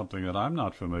and something that I'm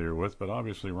not familiar with, but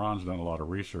obviously Ron's done a lot of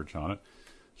research on it.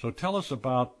 So tell us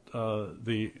about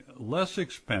the less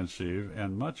expensive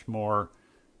and much more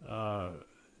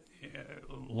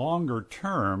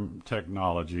longer-term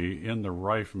technology in the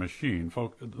Rife machine.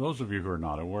 Folks, those of you who are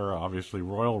not aware, obviously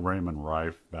Royal Raymond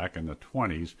Rife back in the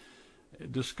 20s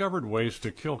discovered ways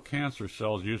to kill cancer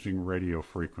cells using radio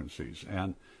frequencies.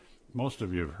 And most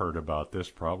of you have heard about this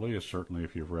probably. Certainly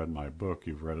if you've read my book,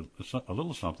 you've read a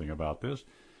little something about this.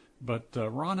 But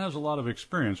Ron has a lot of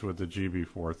experience with the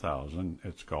GB-4000,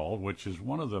 it's called, which is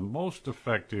one of the most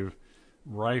effective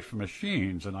Rife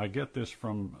machines. And I get this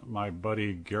from my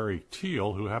buddy Gary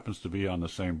Teal, who happens to be on the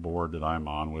same board that I'm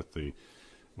on with the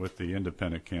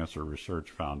Independent Cancer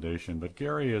Research Foundation. But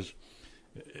Gary is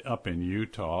up in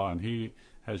Utah, and he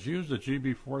has used the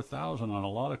GB-4000 on a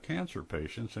lot of cancer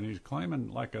patients, and he's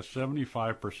claiming like a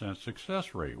 75%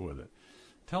 success rate with it.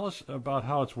 Tell us about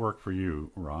how it's worked for you,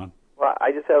 Ron. Well,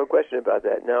 I just have a question about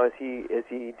that. Now, is he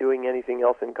doing anything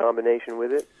else in combination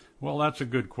with it? Well, that's a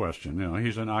good question.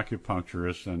 He's an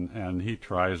acupuncturist, and he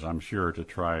tries, I'm sure, to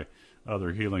try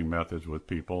other healing methods with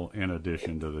people in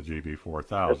addition to the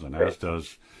GB-4000, as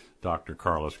does Dr.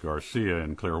 Carlos Garcia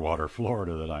in Clearwater,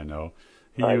 Florida, that I know.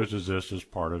 He uses this as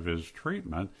part of his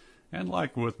treatment. And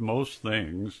like with most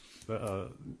things, the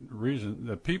reason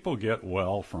that people get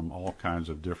well from all kinds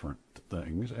of different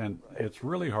things, and it's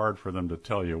really hard for them to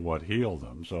tell you what healed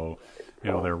them. So,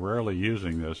 they're rarely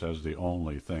using this as the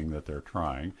only thing that they're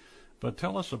trying. But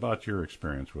tell us about your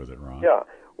experience with it, Ron. Yeah,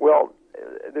 well,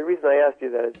 the reason I asked you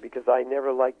that is because I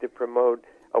never like to promote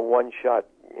a one-shot,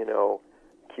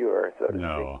 cure, so to speak.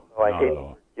 No, I hate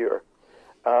cure.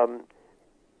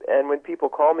 And when people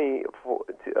call me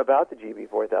about the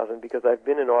GB-4000, because I've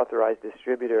been an authorized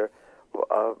distributor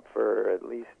for at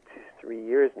least 3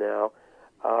 years now,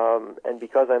 and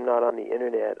because I'm not on the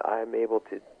Internet, I'm able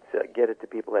to get it to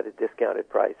people at a discounted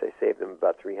price. I save them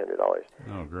about $300.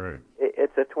 Oh, great!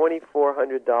 It's a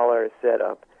 $2,400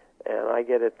 setup, and I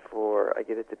get it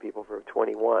to people for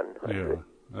 $2,100. Yeah,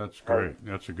 that's great.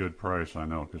 That's a good price, I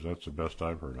know, because that's the best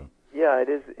I've heard of. Yeah, it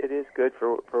is. It is good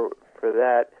for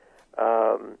that.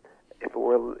 If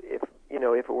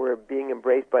it were being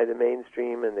embraced by the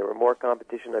mainstream and there were more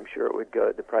competition, I'm sure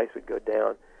the price would go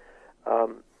down.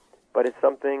 But it's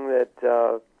something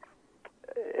that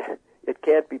it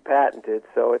can't be patented,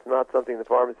 so it's not something the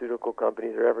pharmaceutical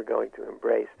companies are ever going to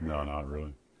embrace. No, not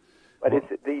really. But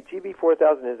the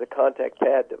GB-4000 is a contact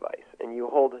pad device, and you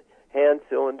hold hand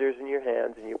cylinders in your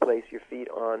hands, and you place your feet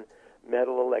on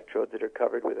metal electrodes that are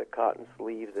covered with a cotton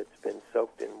sleeve that's been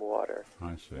soaked in water.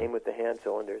 I see. Same with the hand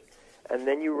cylinders. And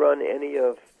then you run any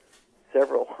of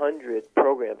several hundred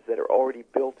programs that are already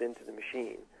built into the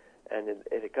machine. And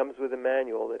it comes with a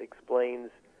manual that explains,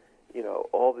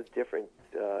 all the different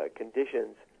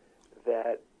conditions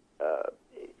that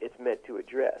it's meant to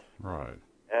address. Right.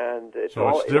 And it's so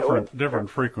all, it's different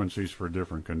frequencies for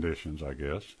different conditions, I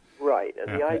guess. Right.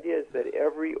 And the idea is that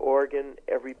every organ,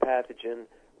 every pathogen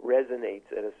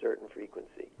resonates at a certain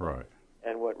frequency. Right.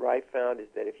 And what Rife found is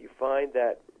that if you find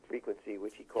that frequency,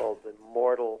 which he calls the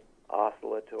mortal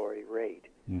oscillatory rate,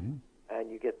 and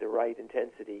you get the right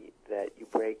intensity, that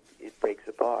it breaks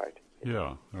apart.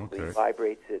 Yeah, okay. It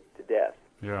vibrates it to death.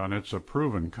 Yeah, and it's a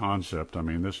proven concept. I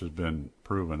mean, this has been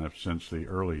proven since the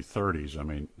early 30s. I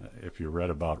mean, if you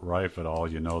read about Rife at all,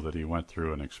 you know that he went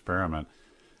through an experiment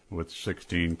with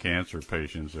 16 cancer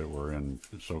patients that were in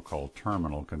so-called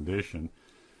terminal condition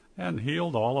and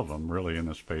healed all of them really in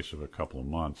the space of a couple of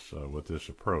months with this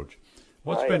approach.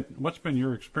 What's been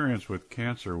your experience with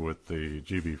cancer with the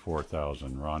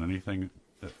GB-4000, Ron? Anything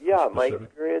specific? My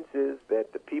experience is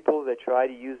that the people that try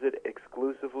to use it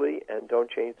exclusively and don't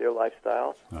change their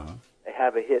lifestyle, they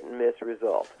have a hit and miss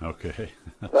result. Okay.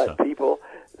 But people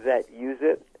that use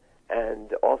it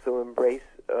and also embrace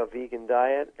a vegan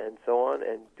diet and so on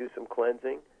and do some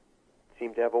cleansing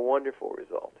seem to have a wonderful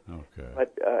result. Okay.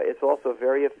 But it's also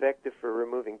very effective for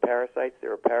removing parasites.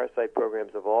 There are parasite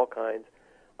programs of all kinds.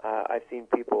 I've seen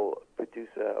people produce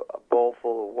a bowl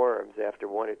full of worms after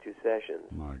 1 or 2 sessions.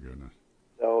 My goodness.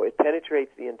 So it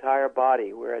penetrates the entire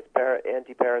body, whereas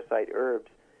anti-parasite herbs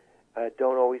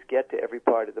don't always get to every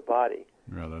part of the body.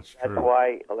 Yeah, that's true. That's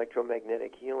why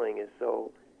electromagnetic healing is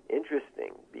so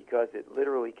interesting, because it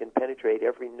literally can penetrate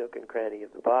every nook and cranny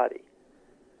of the body.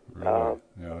 Really?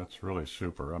 Yeah, that's really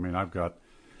super. I mean, I've got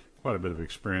quite a bit of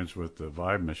experience with the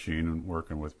Vibe machine and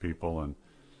working with people, and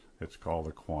it's called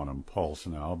the Quantum Pulse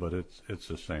now, but it's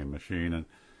the same machine,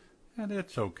 and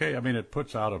it's okay. I mean, it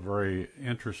puts out a very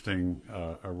interesting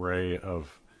array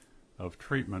of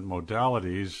treatment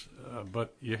modalities,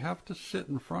 but you have to sit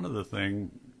in front of the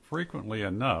thing frequently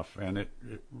enough, and it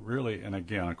really, and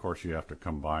again, of course, you have to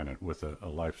combine it with a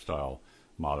lifestyle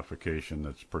modification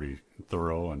that's pretty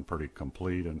thorough and pretty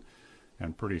complete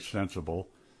and pretty sensible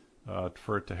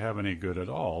for it to have any good at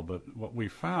all. But what we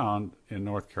found in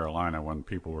North Carolina, when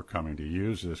people were coming to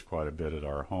use this quite a bit at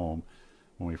our home,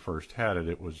 when we first had it,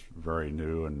 it was very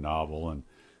new and novel and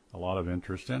a lot of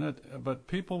interest in it, but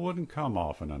people wouldn't come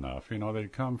often enough.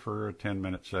 They'd come for a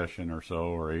 10-minute session or so,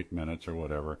 or 8 minutes or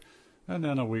whatever, and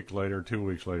then a week later, 2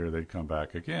 weeks later, they'd come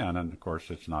back again, and of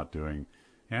course it's not doing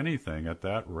anything at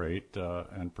that rate,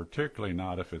 and particularly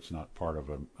not if it's not part of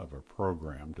a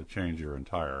program to change your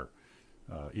entire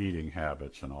eating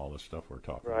habits and all the stuff we're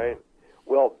talking about. Right.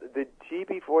 Well, the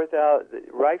GB-4000, the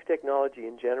Rife technology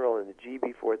in general, and the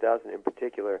GB-4000 in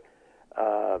particular,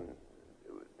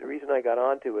 the reason I got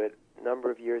onto it a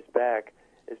number of years back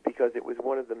is because it was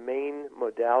one of the main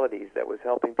modalities that was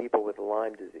helping people with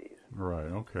Lyme disease.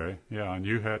 Right, okay. Yeah, and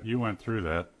you went through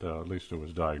that, at least it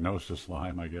was diagnosed as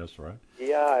Lyme, I guess, right?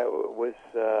 Yeah, it was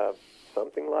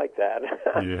something like that.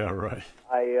 Yeah, right.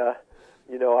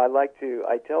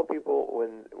 I tell people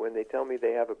when they tell me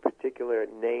they have a particular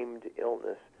named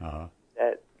illness,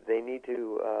 that they need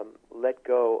to let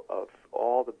go of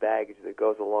all the baggage that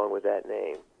goes along with that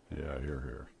name. Yeah,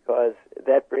 here. Because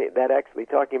that actually,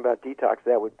 talking about detox,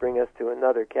 that would bring us to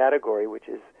another category, which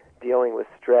is dealing with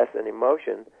stress and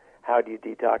emotion. How do you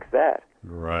detox that?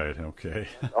 Right, okay.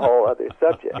 A whole other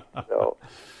subject. So,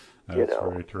 That's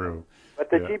very true. But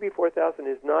the GB-4000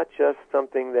 is not just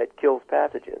something that kills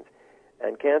pathogens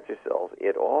and cancer cells.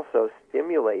 It also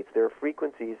stimulates. There are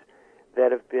frequencies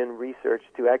that have been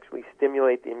researched to actually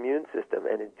stimulate the immune system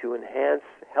and to enhance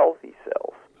healthy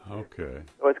cells. Okay.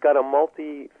 So it's got a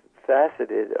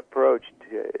multifaceted approach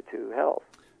to health.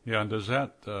 Yeah, and does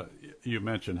that, you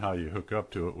mentioned how you hook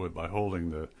up to it by holding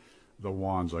the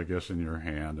wands, I guess, in your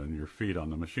hand and your feet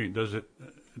on the machine. Does it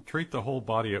treat the whole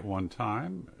body at one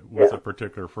time with a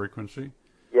particular frequency?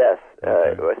 Yes,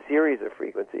 Okay. A series of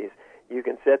frequencies. You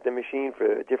can set the machine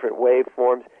for different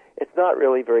waveforms. It's not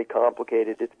really very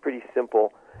complicated. It's pretty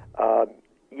simple.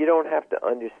 You don't have to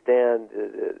understand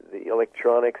the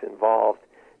electronics involved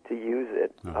to use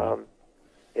it.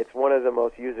 It's one of the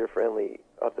most user-friendly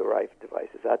of the Rife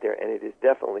devices out there, and it is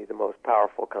definitely the most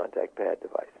powerful contact pad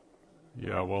device.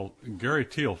 Yeah, well, Gary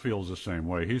Teal feels the same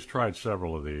way. He's tried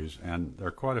several of these, and there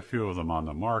are quite a few of them on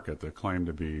the market that claim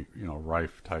to be,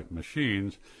 Rife-type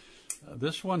machines.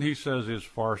 This one, he says, is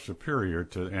far superior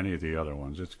to any of the other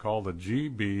ones. It's called the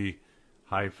GB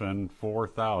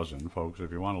GB-4000, folks.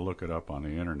 If you want to look it up on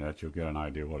the internet, you'll get an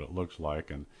idea what it looks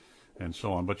like and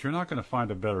so on. But you're not going to find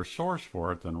a better source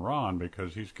for it than Ron,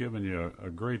 because he's given you a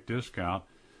great discount,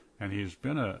 and he's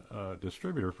been a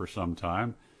distributor for some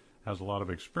time, has a lot of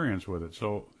experience with it.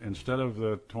 So instead of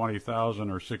the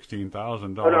 $20,000 or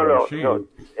 $16,000 machine, no,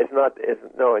 it's not.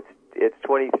 It's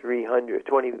 $2,300.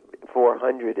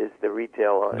 $2,400 is the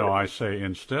retail on it. No, I say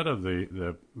instead of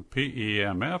the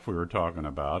PEMF we were talking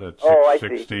about at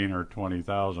 16 or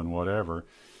 20,000, whatever.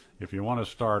 If you want to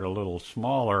start a little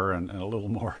smaller and a little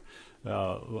more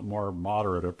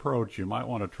moderate approach, you might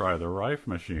want to try the Rife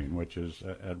machine, which is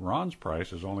at Ron's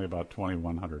price is only about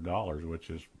 $2,100, which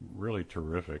is really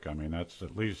terrific. I mean, that's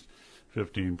at least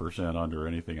 15% under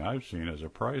anything I've seen as a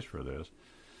price for this.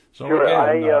 So sure,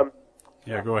 again,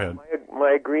 yeah, go ahead.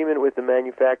 My agreement with the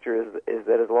manufacturer is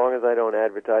that as long as I don't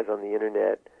advertise on the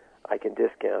internet, I can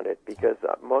discount it, because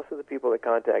most of the people that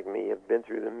contact me have been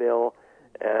through the mill,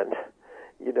 and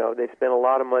they spent a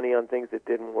lot of money on things that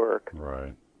didn't work.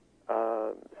 Right.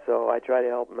 So I try to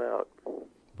help them out.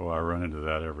 Boy, I run into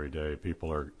that every day.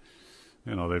 People are,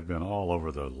 they've been all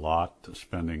over the lot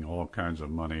spending all kinds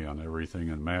of money on everything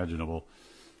imaginable.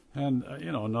 And,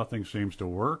 nothing seems to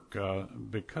work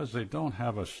because they don't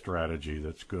have a strategy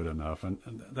that's good enough. And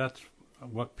that's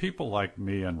what people like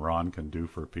me and Ron can do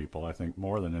for people, I think,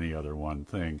 more than any other one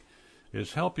thing,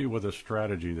 is help you with a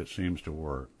strategy that seems to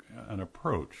work, an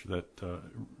approach that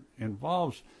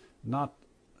involves not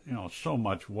so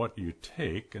much what you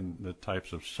take and the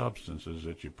types of substances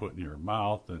that you put in your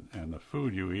mouth and the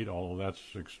food you eat, although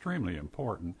that's extremely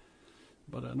important,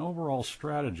 but an overall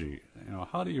strategy.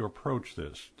 How do you approach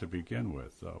this to begin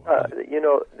with?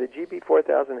 The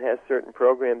GB-4000 has certain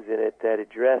programs in it that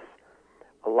address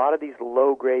a lot of these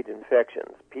low-grade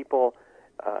infections. People,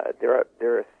 there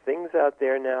are things out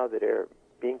there now that are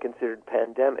being considered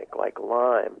pandemic, like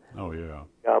Lyme. Oh, yeah.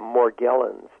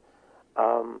 Morgellons.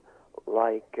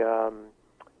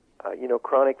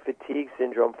 Chronic fatigue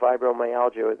syndrome,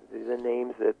 fibromyalgia, the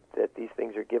names that these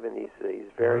things are given, these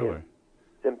various really?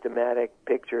 Symptomatic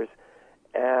pictures.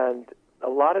 And a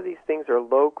lot of these things are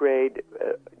low-grade,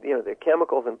 they're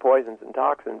chemicals and poisons and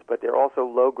toxins, but they're also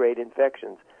low-grade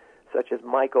infections, such as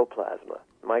mycoplasma.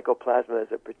 Mycoplasma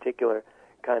is a particular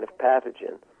kind of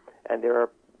pathogen, and there are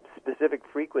specific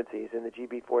frequencies in the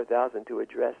GB-4000 to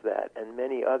address that, and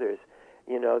many others.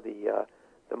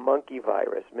 The monkey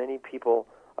virus. Many people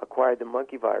acquired the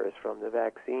monkey virus from the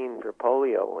vaccine for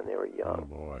polio when they were young. Oh,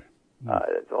 boy.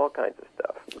 It's all kinds of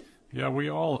stuff. Yeah, we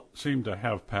all seem to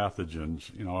have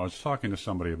pathogens. I was talking to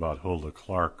somebody about Hulda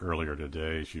Clark earlier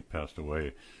today. She passed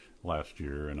away last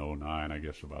year in 2009, I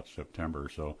guess about September or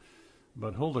so.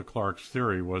 But Hulda Clark's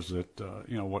theory was that,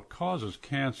 what causes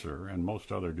cancer and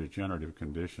most other degenerative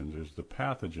conditions is the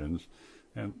pathogens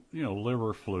and,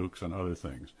 liver flukes and other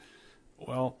things.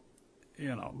 Well,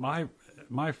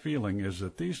 my feeling is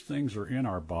that these things are in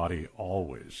our body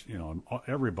always.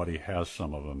 Everybody has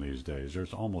some of them these days.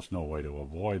 There's almost no way to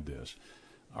avoid this.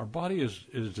 Our body is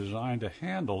designed to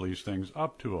handle these things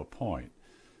up to a point.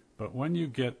 But when you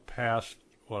get past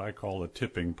what I call the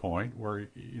tipping point, where,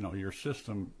 your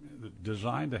system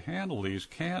designed to handle these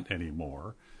can't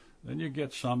anymore, then you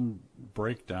get some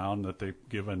breakdown that they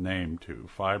give a name to.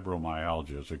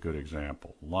 Fibromyalgia is a good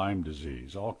example. Lyme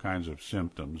disease, all kinds of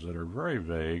symptoms that are very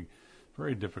vague,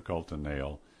 very difficult to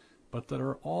nail, but that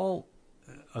are all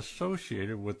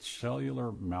associated with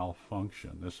cellular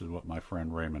malfunction. This is what my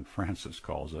friend Raymond Francis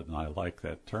calls it, and I like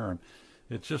that term.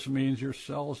 It just means your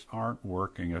cells aren't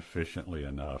working efficiently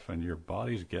enough, and your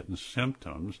body's getting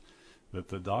symptoms that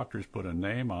the doctors put a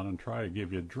name on and try to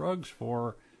give you drugs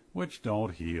for, which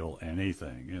don't heal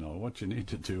anything. What you need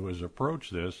to do is approach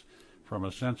this from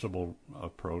a sensible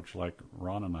approach, like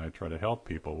Ron and I try to help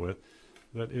people with,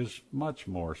 that is much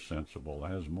more sensible,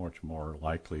 has much more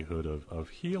likelihood of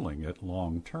healing it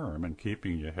long term and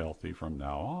keeping you healthy from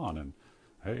now on. And,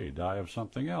 hey, die of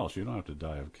something else. You don't have to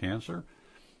die of cancer.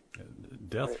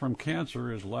 Death from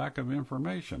cancer is lack of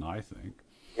information, I think.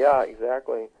 Yeah,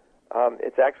 exactly.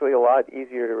 It's actually a lot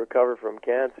easier to recover from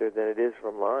cancer than it is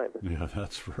from Lyme. Yeah,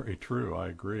 that's very true. I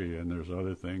agree. And there's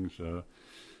other things.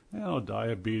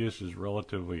 Diabetes is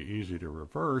relatively easy to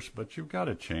reverse, but you've got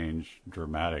to change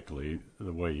dramatically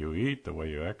the way you eat, the way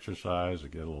you exercise, to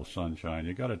get a little sunshine.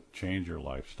 You've got to change your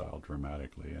lifestyle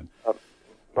dramatically. And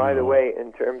by the way,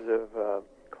 in terms of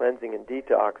cleansing and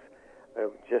detox,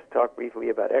 just talk briefly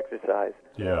about exercise.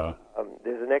 Yeah.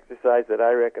 There's an exercise that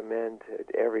I recommend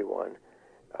to everyone,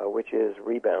 which is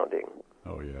rebounding.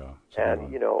 Oh, yeah.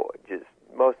 And, just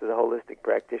most of the holistic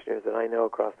practitioners that I know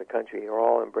across the country are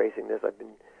all embracing this. I've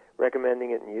been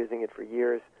recommending it and using it for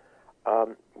years.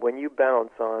 when you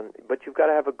bounce on, but you've got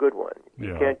to have a good one.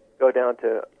 You can't go down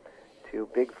to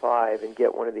Big Five and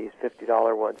get one of these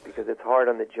 $50 ones because it's hard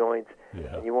on the joints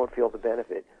and you won't feel the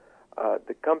benefit.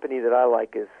 The company that I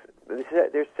like is,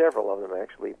 there's several of them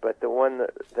actually, but the one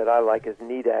that I like is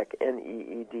Needak,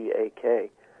 Needak,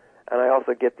 and I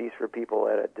also get these for people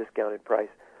at a discounted price.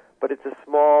 But it's a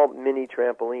small mini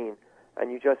trampoline,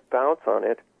 and you just bounce on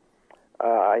it.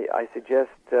 I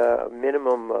suggest a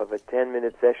minimum of a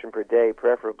 10-minute session per day,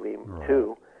 preferably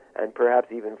 2, and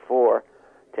perhaps even 4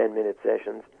 10-minute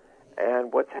sessions.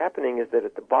 And what's happening is that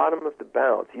at the bottom of the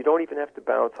bounce, you don't even have to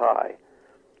bounce high.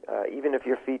 Even if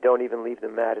your feet don't even leave the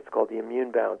mat, it's called the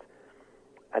immune bounce.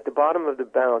 At the bottom of the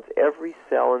bounce, every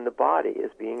cell in the body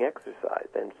is being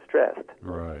exercised and stressed.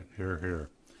 Right, here.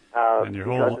 And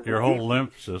your whole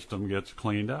lymph system gets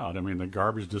cleaned out. I mean, the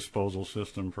garbage disposal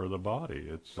system for the body.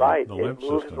 It's right. The lymph it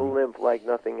moves system. the lymph like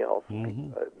nothing else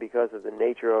because of the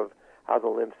nature of how the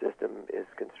lymph system is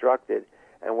constructed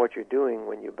and what you're doing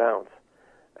when you bounce,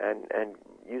 and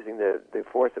using the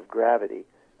force of gravity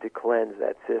to cleanse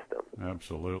that system.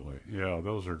 Absolutely. Yeah,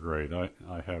 those are great. I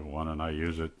have one, and I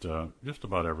use it just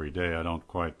about every day. I don't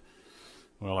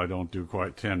do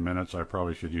quite 10 minutes. I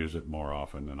probably should use it more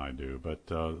often than I do. But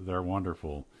they're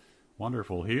wonderful,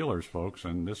 wonderful healers, folks.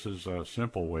 And this is a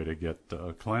simple way to get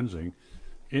cleansing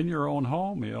in your own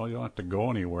home. You don't have to go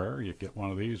anywhere. You get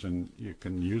one of these, and you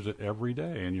can use it every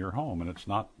day in your home. And it's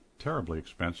not terribly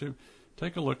expensive.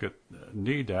 Take a look at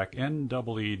Needak,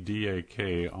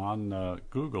 Needak, on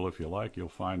Google if you like. You'll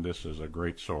find this as a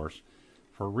great source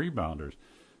for rebounders.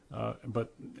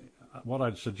 But what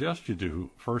I'd suggest you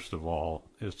do, first of all,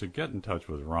 is to get in touch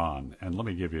with Ron. And let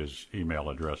me give you his email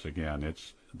address again.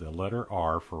 It's the letter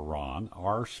R for Ron,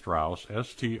 R Strauss,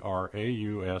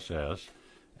 STRAUSS,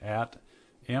 at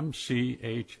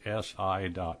mchsi.com.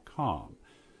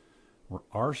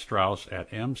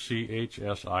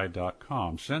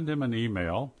 rstrauss@mchsi.com. Send him an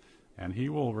email, and he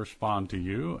will respond to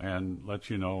you and let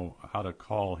you know how to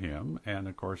call him. And,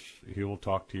 of course, he will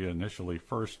talk to you initially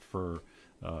first for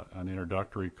an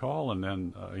introductory call, and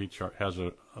then he has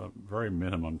a very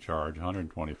minimum charge,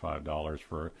 $125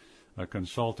 for a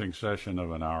consulting session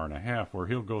of an hour and a half, where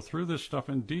he'll go through this stuff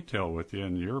in detail with you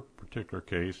in your particular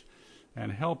case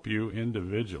and help you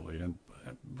individually. And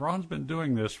Ron's been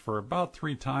doing this for about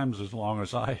 3 times as long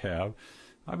as I have.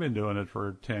 I've been doing it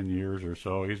for 10 years or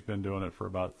so. He's been doing it for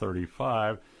about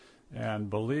 35.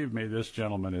 And believe me, this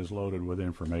gentleman is loaded with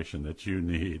information that you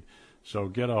need. So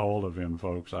get a hold of him,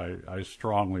 folks. I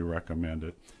strongly recommend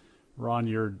it. Ron,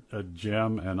 you're a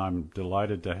gem, and I'm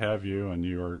delighted to have you. And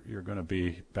you're going to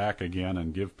be back again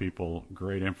and give people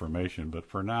great information. But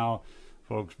for now,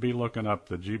 folks, be looking up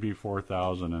the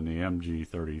GB-4000 and the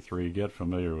MG-33. Get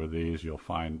familiar with these. You'll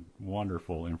find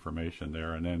wonderful information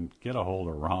there. And then get a hold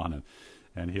of Ron,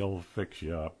 and he'll fix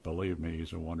you up. Believe me,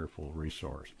 he's a wonderful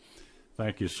resource.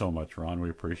 Thank you so much, Ron.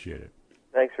 We appreciate it.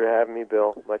 Thanks for having me,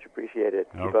 Bill. Much appreciated.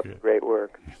 Keep up the great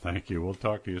work. Thank you. We'll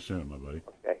talk to you soon, my buddy.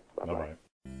 Okay. Bye-bye. Bye-bye.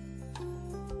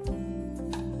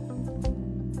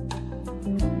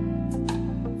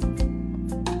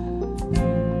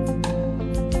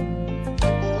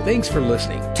 Thanks for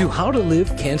listening to How to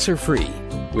Live Cancer Free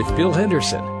with Bill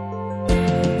Henderson.